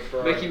 Ford versus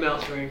Ferrari. Mickey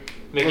Mouse ring.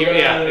 Mickey, We're gonna,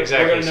 yeah,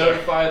 exactly. We're gonna So-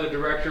 notify the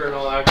director and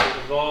all actors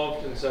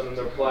involved and send them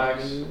their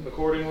plaques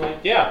accordingly.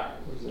 yeah.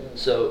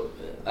 So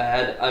I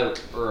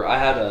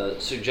had a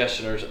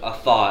suggestion or a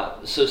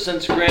thought. So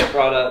since Grant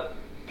brought up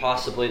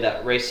possibly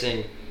that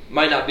racing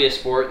might not be a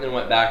sport and then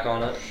went back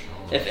on it,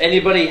 if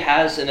anybody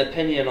has an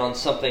opinion on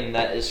something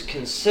that is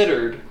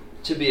considered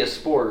to be a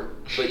sport,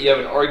 but you have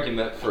an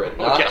argument for it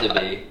not to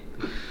be,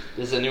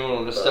 does anyone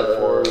want to step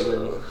forward?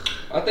 And,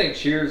 I think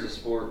cheers is a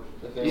sport.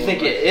 If you anyone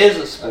think likes it is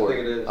a sport? I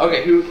think it is.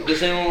 Okay, who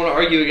does anyone want to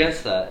argue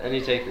against that?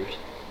 Any takers?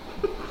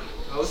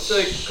 I would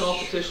say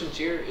competition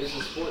cheer is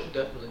a sport,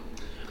 definitely.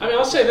 I mean,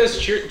 I'll say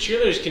this: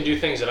 cheerleaders can do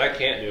things that I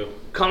can't do.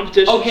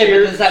 Competition. Okay,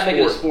 cheer, but does that make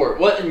it a sport?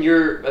 What, in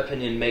your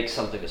opinion, makes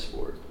something a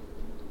sport?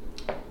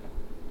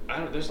 I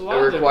don't. There's a It lot.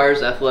 Of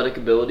requires athletic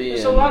ability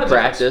there's and a lot of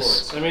different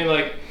practice. sports. I mean,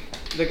 like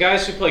the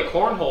guys who play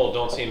cornhole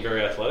don't seem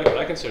very athletic, but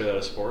I consider that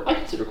a sport. I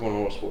consider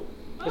cornhole a sport.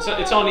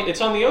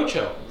 It's on the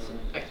Ocho.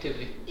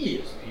 Activity.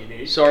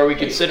 So are we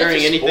considering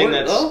That's a anything sport,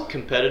 that's though.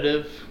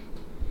 competitive?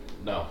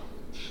 No.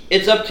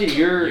 It's up to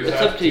your. You It's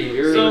have up to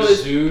your. So is-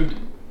 exude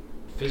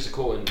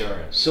physical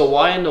endurance. So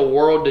why in the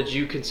world did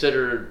you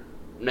consider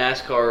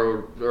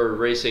NASCAR or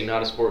racing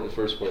not a sport in the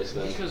first place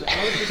then? Because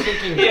I was just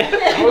thinking,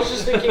 I was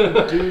just thinking,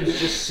 dudes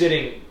just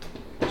sitting,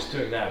 just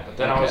doing that. But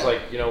then I was Okay.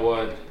 like, you know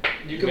what?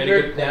 You made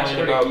a compared good point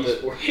NASCAR about to the-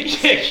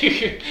 esports. Yeah,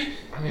 you-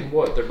 I mean,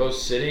 what? They're both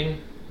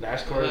sitting.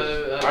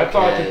 NASCAR. I I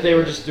thought okay. that they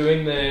were just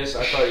doing this.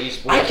 I thought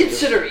esports. I was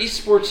consider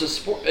esports a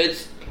sport.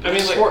 It's. I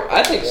mean, like- sport.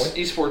 I think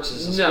esports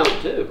is a No.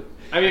 sport too.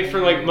 I mean, for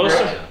like most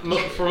I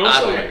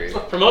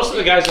for most of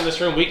the guys in this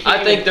room, we can't.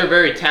 I think even- they're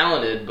very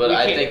talented, but We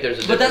I can't- think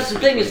there's a But that's the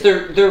thing is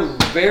they're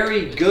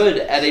very good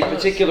at a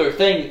particular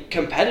thing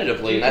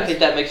competitively, and I think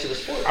that makes it a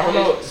sport. I don't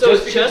know. So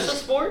just is chess a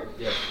because- sport?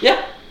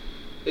 Yeah.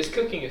 Is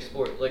cooking a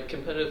sport? Like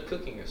competitive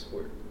cooking a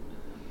sport?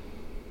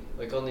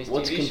 Like on these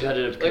What's TV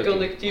competitive shows? Like on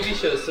the cooking? TV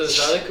shows. So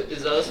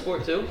is that a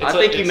sport too? It's I like-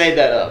 think you it's- made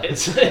that up.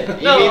 It's No, mean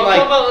I'm like-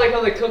 talking about like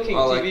on the cooking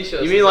Oh, like- TV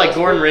shows. You Is mean that like a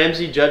Gordon sport?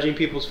 Ramsay judging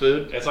people's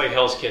food? it's like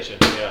Hell's Kitchen.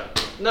 Yeah.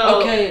 No,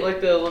 Okay.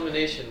 like the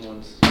elimination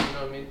ones. You know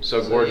what I mean?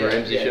 So Gordon yeah,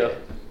 Ramsay yeah, show? yeah.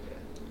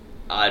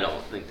 I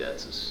don't think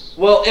that's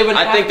Well, it would.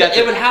 I Have think to, that's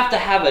it a- would have to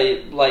have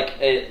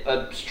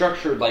a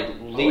structured like Are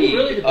we league.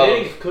 really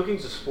debating of, if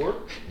cooking's a sport?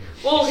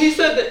 Well, he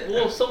said that.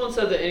 Well, someone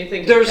said that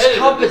anything. there's competitive is a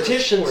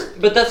competitions,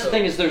 sport. but that's the So-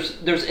 thing is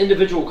there's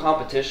individual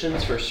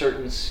competitions for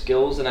certain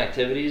skills and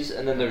activities,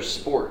 and then there's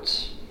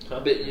sports.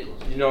 But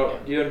you know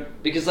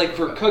because like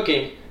for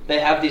cooking, they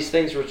have these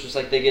things where it's just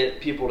like they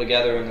get people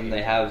together and then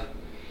they have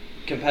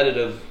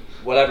competitive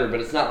whatever, but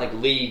it's not like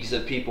leagues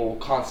of people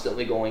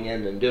constantly going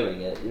in and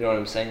doing it. You know what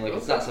I'm saying? Like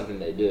it's not something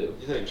they do.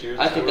 You think cheers?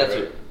 I think that's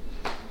right?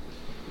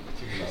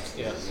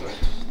 Yeah.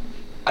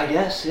 I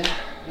guess, yeah.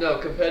 No,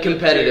 competitive.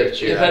 Competitive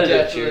cheer. Competitive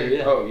Definitely. cheer,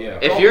 yeah. Oh yeah.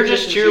 If you're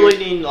just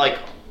Competition cheerleading like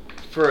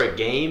for a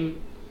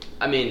game,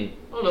 I mean,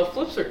 Oh no,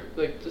 flips are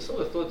like some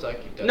of the flips I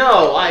keep.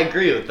 no, I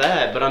agree with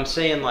that, but I'm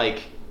saying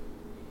like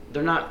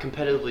they're not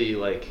competitively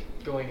like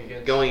going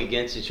against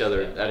against each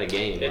other at a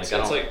game. It's I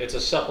it's don't- like it's a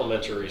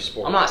supplementary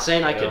sport. I'm not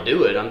saying I could you know?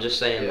 do it. I'm just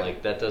saying Yeah.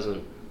 like that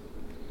doesn't.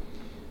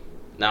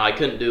 Now I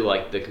couldn't do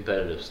like the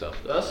competitive stuff.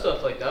 Though. That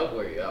stuff like that would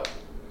wear you out.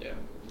 Yeah.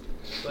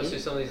 Especially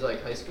some of these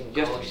like high school and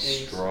You have to college be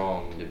teams.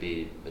 strong to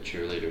be a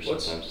cheerleader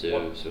What's- sometimes too,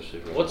 what- especially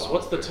for What's the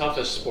volunteers.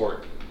 toughest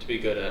sport to be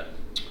good at?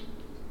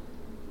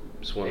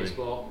 Swimming,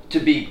 Baseball. to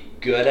be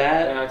good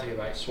at? Yeah, I take it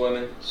back.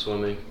 Swimming.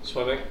 swimming.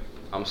 Swimming?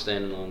 I'm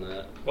standing on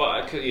that. Well,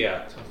 I could.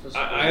 Yeah. Toughest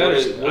I What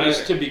is, understand. what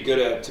is to be good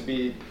at? To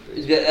be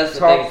Yeah, that's the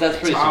top, thing. That's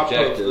pretty top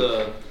subjective. of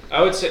the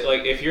I would say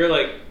like if you're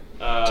like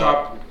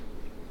top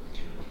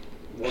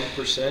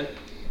 1%.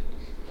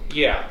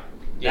 Yeah.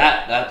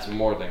 That's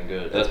more than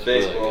good. That's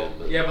really baseball. good,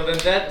 but- Yeah, but then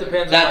that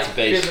depends That's on like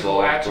baseball,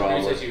 physical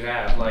attributes probably. that you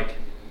have. Like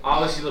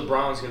obviously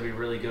LeBron's gonna be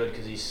really good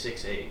because he's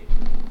 6'8".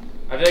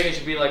 I feel like it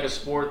should be like a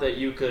sport that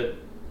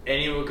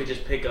anyone could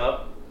just pick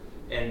up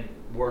and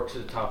work to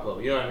the top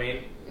level. You know what I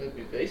mean? It'd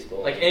be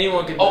baseball. Like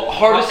anyone can. Oh,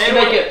 hardest to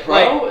anyone- make it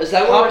pro? Is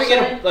that what we're hopping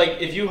in saying? like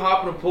if you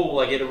hop in a pool,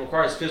 like it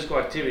requires physical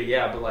activity,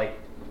 yeah. But like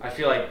I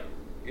feel like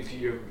if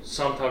you're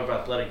some type of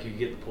athletic, you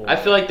get the pool. I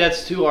feel like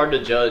that's too hard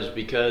to judge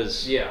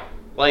because Yeah.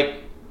 like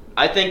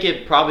I think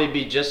it'd probably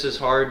be just as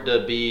hard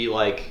to be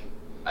like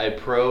a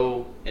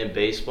pro in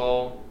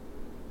baseball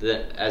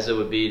as it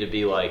would be to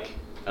be like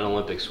an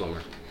Olympic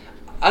swimmer.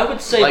 I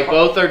would say Like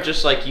both are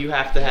just like you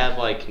have to have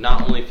like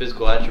not only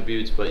physical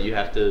attributes but you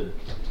have to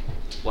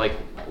like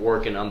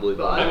work in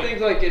unbelievable. But I ways. think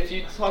like if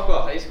you talk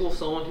about high school,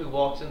 someone who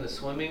walks into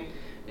swimming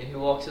and who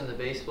walks into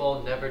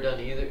baseball, never did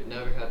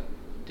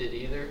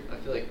either. I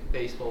feel like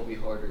baseball would be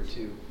harder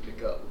to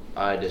pick up.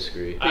 I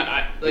disagree.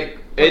 Like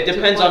It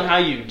depends on how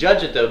you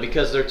judge it though,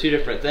 because they're two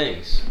different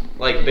things.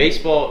 Like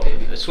baseball,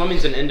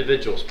 swimming's an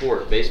individual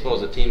sport. Baseball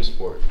is a team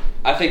sport.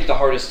 I think the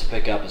hardest to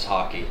pick up is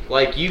hockey.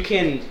 Like you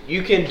can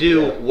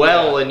do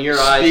well in your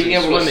eyes Being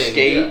in able to swimming,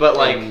 skate but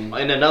like and-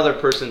 in another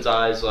person's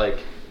eyes, like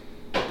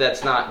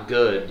that's not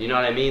good. You know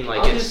what I mean?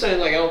 Like I'm it's just saying,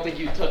 like I don't think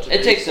you touch.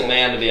 It takes a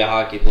man to be a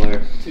hockey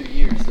player. 2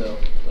 years though.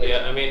 Like,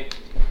 Yeah. I mean,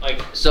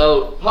 like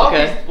so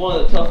hockey's okay. one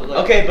of the toughest.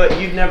 Like, Okay, but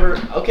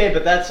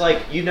but that's like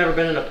you've never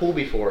been in a pool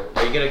before.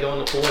 Are you gonna go in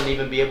the pool and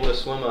even be able to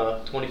swim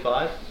a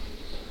 25?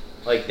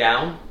 Like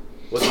down?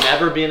 With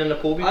never being in a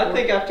pool before? I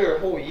think after a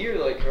whole year,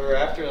 or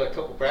after a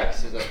couple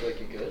practices, I feel like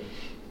you could.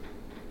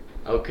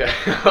 Okay.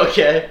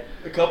 Okay.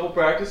 A couple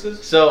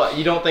practices. So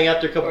you don't think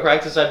after a couple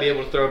practices I'd be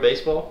able to throw a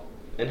baseball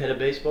and hit a I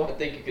baseball?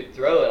 think you could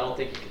throw it. I don't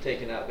think you could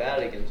take it out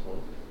bad against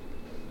one.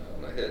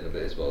 Not hitting a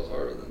baseball is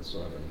harder than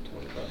swimming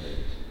 25 minutes.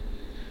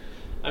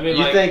 I mean,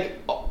 You like, think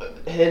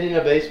hitting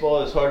a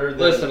baseball is harder than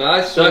Listen,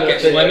 I suck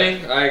at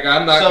swimming.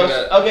 I'm not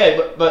gonna.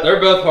 Okay, but They're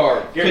both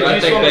hard. could but I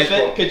you think swim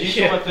baseball. could you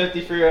swim a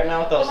 50 free right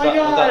now without Oh my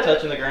God. without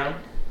touching the ground?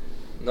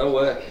 No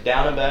way.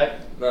 Down and back?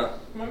 No.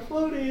 my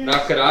floaties.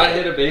 Now, could I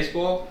hit a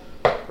baseball?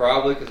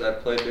 Probably, because I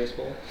played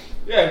baseball.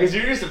 Yeah, because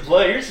you're just a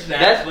player. You're just an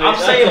athlete. I'm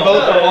saying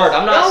both are hard.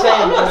 I'm not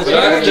saying one is But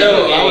I easy.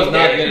 still, I was not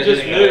Yeah, gonna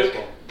just do Luke.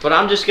 that. But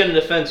I'm just gonna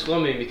defend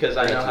swimming because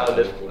I know That's how not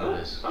difficult cool. it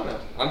is.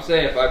 I'm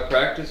saying if I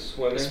practice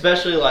swimming,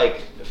 Especially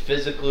like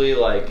physically,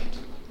 like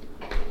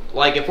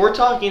if we're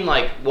talking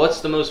like what's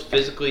the most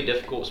physically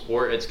difficult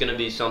sport, it's gonna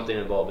be something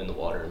involving the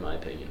water, in my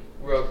opinion.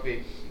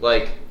 Rugby.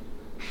 Like,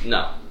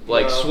 no,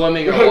 like No.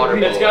 swimming or water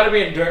polo. It's got to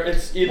be endurance.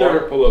 It's either Water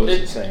polo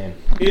is it's insane.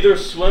 either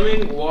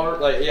swimming, water,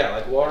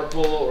 like water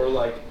polo, or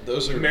like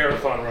Those are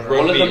marathon runner.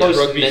 One of the most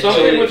rugby mentally-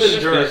 Something with players.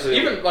 endurance, physically-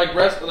 even like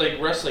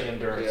wrestling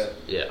endurance.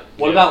 Yeah. Yeah.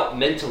 What about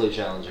mentally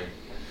challenging?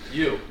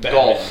 You.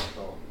 Golf.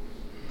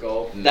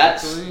 Golf.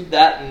 That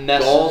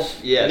messes. Golf,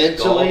 yes,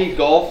 Mentally,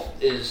 golf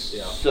is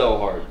Yeah. so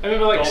hard. I mean,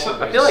 but like, Golf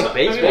some, I feel like some-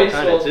 baseball I mean,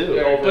 kind of too.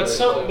 very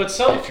but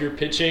some, If you're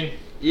pitching,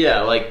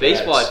 Yeah, like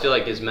baseball, That's- I feel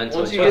like is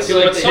mentally. Once you I get feel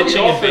like Some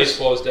pitching in golfers-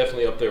 baseball is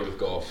definitely up there with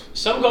golf.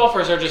 some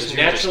golfers are just 'Cause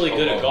you're just naturally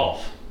good at alone.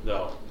 golf,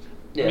 though.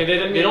 Yeah. I mean,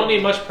 they don't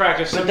need much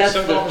practice. But Some, that's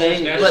some the golfers thing,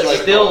 just it's But naturally like good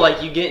at still, golf.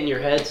 like you get in your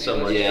head so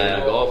much Yeah.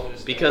 in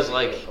golf because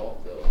like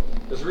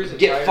There's a reason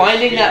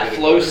finding that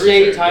flow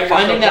state,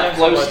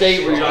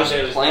 where you're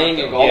just playing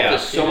in golf Yeah.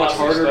 is so much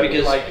harder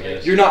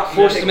because you're not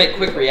forced to make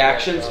quick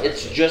reactions.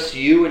 It's just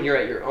you and you're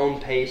at your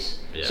own pace.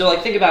 Yeah. So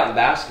like think about in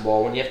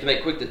basketball when you have to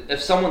make quick.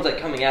 If someone's like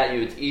coming at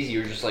you, it's easy.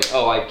 You're just like,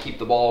 oh, I keep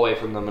the ball away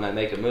from them and I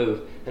make a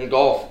move. In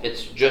golf,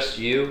 it's just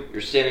you.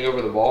 You're standing over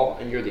the ball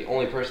and you're the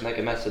only person that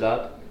can mess it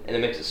up, and it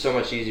makes it so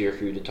much easier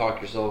for you to talk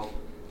yourself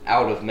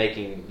out of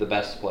making the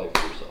best play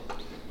for yourself.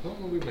 How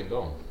long have we been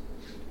going?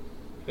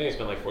 I think it's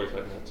been like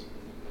 45 minutes.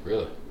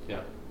 Really?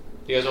 Yeah.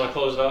 You guys want to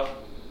close it off?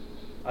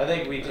 I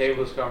think we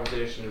table this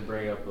conversation and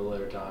bring it up at a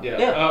later time.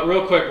 Yeah.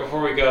 Real quick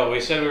before we go,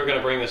 we said we were going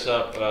to bring this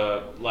up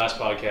last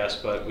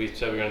podcast, but we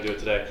said we were going to do it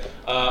today.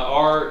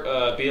 Are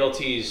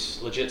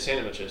BLTs legit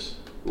sandwiches?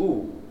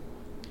 Ooh.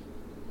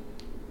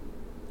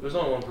 There's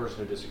only one person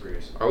who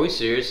disagrees. Are we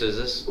serious? Is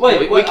this?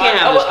 Wait, we can't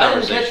have this I didn't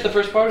conversation. catch the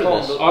first part of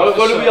Colin, this. the-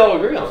 What do we all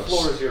agree on? The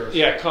floor is yours.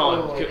 Yeah,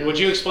 Colin, would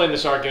you explain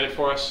this argument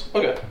for us?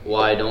 Okay.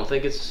 Why I don't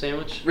think it's a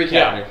sandwich? Recap.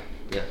 Yeah.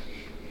 Yeah.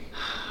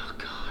 Oh,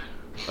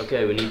 God.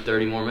 Okay, we need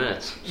 30 more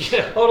minutes.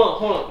 Yeah. Hold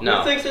on. No.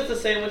 Who thinks it's a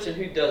sandwich and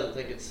who doesn't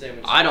think it's a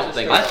sandwich? I don't Just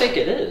think- start I think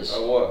it is.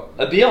 What?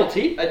 A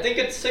BLT? I think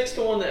it's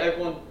 6-1 that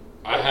everyone.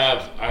 I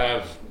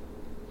have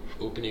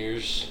open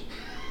ears.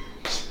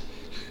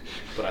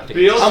 But I think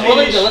BLT I'm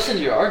willing to listen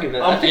to your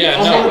argument. I think yeah,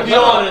 it's a no, sandwich. be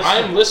honest.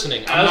 I'm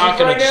listening. I'm As not of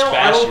going right to now,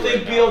 bash I don't you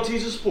think right now.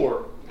 BLT's a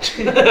sport.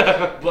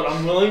 But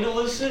I'm willing to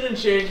listen and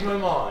change my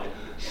mind.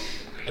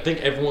 I think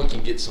everyone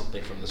can get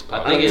something from this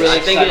podcast. I think I'm it. really I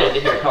think excited to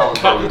it. hear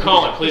Colin.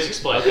 Colin, please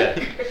explain.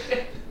 Okay.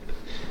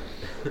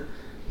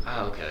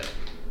 Okay.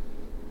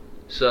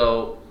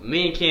 So,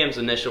 me and Cam's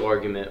initial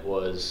argument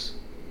was,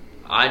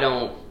 I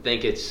don't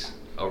think it's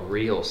a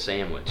real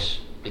sandwich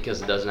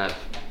because it doesn't have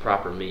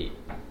proper meat.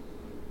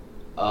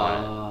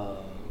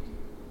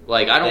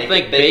 Like, I don't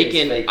think Bacon's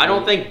bacon. fake I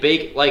don't meat. think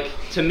bacon. Like,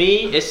 to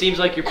me, it seems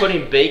like you're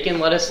putting bacon,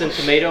 lettuce, and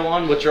tomato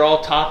on, which are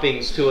all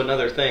toppings to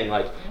another thing.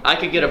 Like, I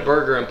could get a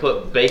burger and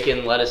put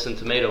bacon, lettuce, and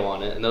tomato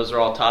on it, and those are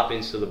all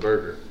toppings to the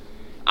burger.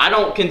 I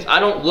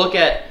don't look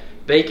at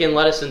bacon,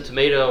 lettuce, and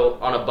tomato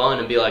on a bun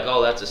and be like,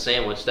 oh, that's a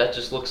sandwich. That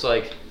just looks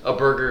like a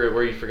burger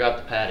where you forgot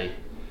the patty.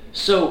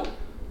 So,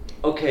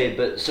 okay,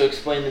 but so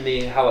explain to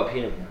me how a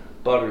peanut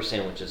butter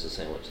sandwich is a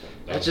sandwich then.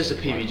 That's just a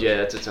PBJ.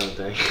 That's its own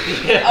thing.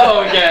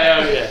 Oh,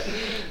 okay.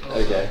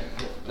 Okay.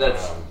 That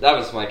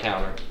was my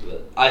counter,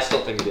 but I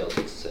still think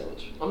BLT is a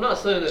sandwich. I'm not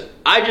saying that.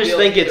 I just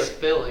think BLTs it's. are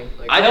filling.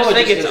 Like, I know just it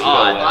think just it's needs to go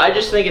odd. away. I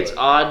just think it's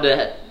odd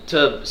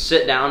to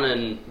sit down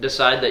and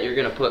decide that you're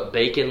gonna put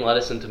bacon,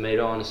 lettuce, and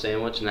tomato on a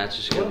sandwich, and that's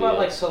just What gonna about be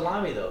like it.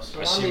 salami though? I see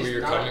Salami's where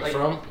you're not, coming like,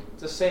 from.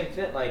 It's the same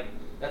fit. Like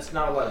that's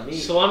not a lot of meat.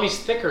 Salami's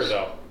thicker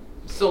though.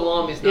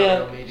 salami's not Yeah.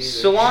 real meat either.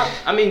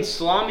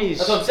 Salami's,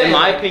 That's what I'm saying. in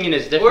my opinion,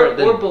 is different or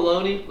than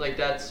bologna. Like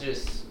that's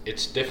just.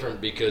 It's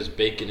different because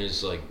bacon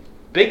is like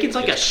bacon's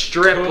like a it's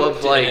strip cooked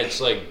of like. and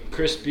it's like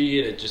crispy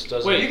and it just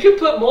doesn't. You can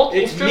put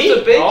multiple It's strips meat,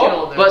 of bacon dog.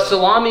 on there. But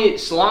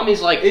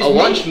salami's like It's a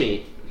lunch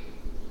meat.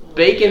 meat.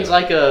 Bacon's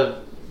like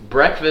a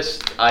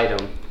breakfast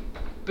item.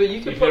 But you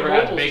can You've put never had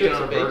multiple bacon strips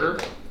on a of bacon.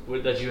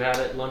 burger? That you have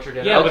at lunch or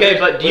dinner. Yeah, Okay,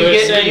 but do you We're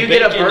get saying a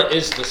bacon burger?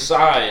 is the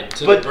side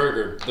to But- the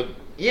burger. The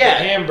Yeah.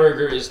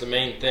 hamburger is the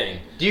main thing.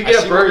 Do you I get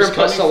see a where burger he's and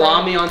put coming from.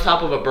 salami on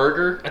top of a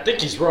burger? I think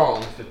he's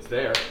wrong, If it's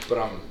there. but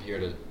I'm here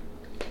to.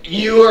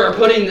 You are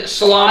putting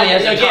salami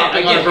as a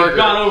topping on a burger. we've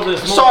gone over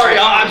this. Sorry,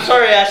 I'm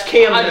sorry to ask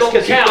Cam I this don't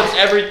because he count. puts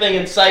everything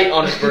in sight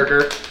on his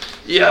burger.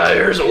 Yeah,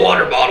 here's a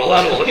water bottle.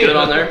 That'll look good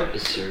on there.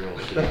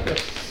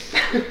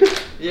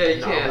 Yeah,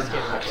 you can't ask him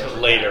that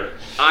question. Later.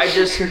 I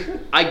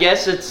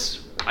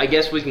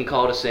guess we can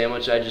call it a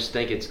sandwich. I just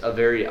think it's a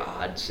very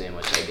odd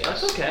sandwich, I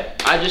guess. That's okay.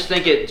 I just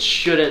think it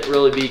shouldn't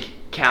really be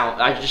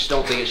count. I just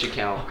don't think it should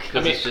count because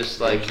I mean- it's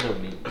just like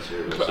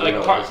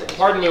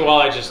Pardon me while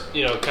I just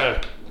kind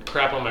of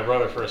crap on my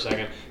brother for a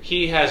second.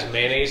 He has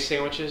mayonnaise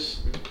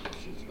sandwiches.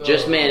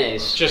 just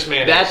mayonnaise. Just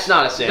mayonnaise. That's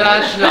not a sandwich.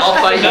 That's not- I'll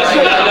fight you That's right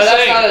what now. I'm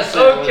saying. not a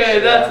sandwich. Okay,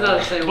 that's not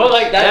the same. But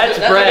like That's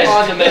bread. a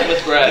condiment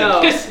with bread.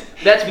 No.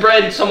 That's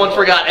bread and someone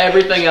forgot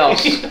everything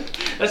else.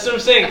 That's what I'm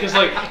saying, because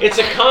like it's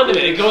a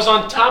condiment. It goes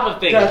on top of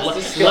things. That's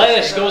disgusting.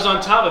 Lettuce goes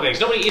on top of things.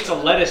 Nobody eats a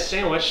lettuce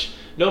sandwich.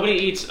 Nobody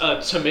eats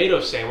a tomato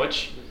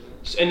sandwich,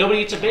 and nobody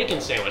eats a bacon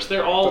sandwich.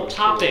 They're all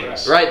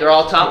toppings. Right, they're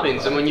all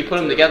toppings, and when you put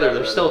them together,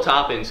 they're still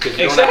toppings because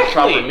you don't have Exactly.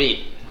 proper meat.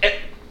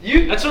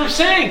 That's what I'm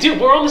saying, dude.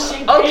 We're on the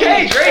same page.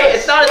 Okay, great.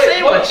 It's not a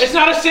sandwich. It's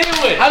not a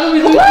sandwich. How do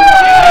we lose? It's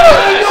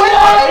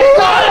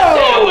not a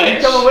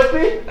sandwich. Coming with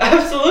me?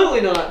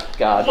 Absolutely not.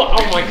 God. Well,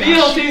 oh my gosh.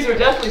 BLTs are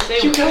definitely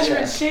sandwiches. You guys are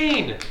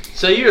insane.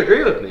 So you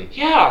agree with me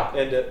Yeah.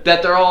 And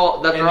that they're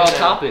all And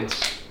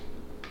toppings?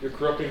 you're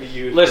corrupting the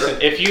youth.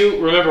 Listen, if you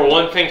remember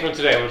one thing from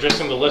today, we're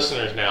addressing the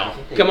listeners now.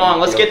 Come on,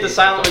 let's get the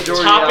silent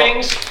majority out.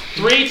 Toppings,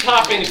 3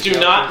 toppings do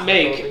not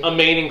make a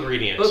main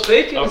ingredient. But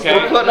bacon is Okay.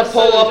 not We're putting a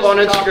poll up on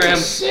Instagram.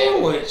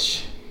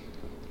 Sandwich.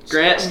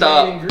 Grant,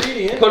 stop.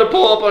 Ingredient. Put a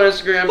poll up on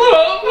Instagram.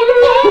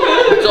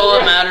 That's all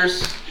that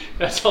matters.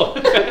 That's all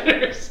that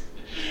matters.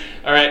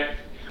 All right.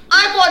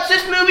 I've watched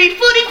this movie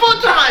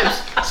 44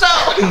 times, so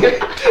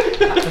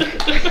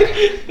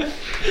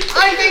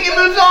I think it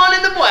moves on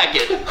in the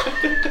bracket.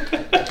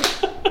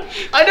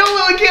 I don't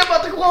really care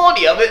about the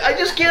quality of it. I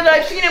just care that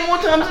I've seen it more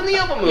times than the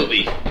other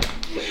movie.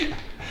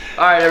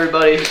 All right,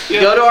 everybody,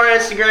 go to our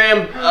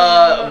Instagram,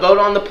 vote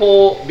on the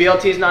poll.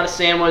 BLT is not a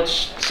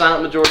sandwich.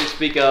 Silent majority,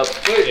 speak up.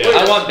 Wait,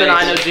 I want Ben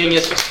I Know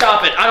Genius.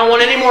 Stop it! I don't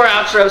want any more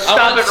outros.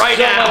 Stop it right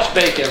now. So much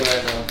bacon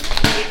right now.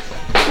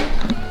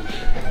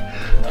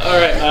 All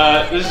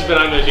right, this has been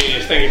I'm No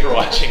Genius. Thank you for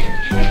watching.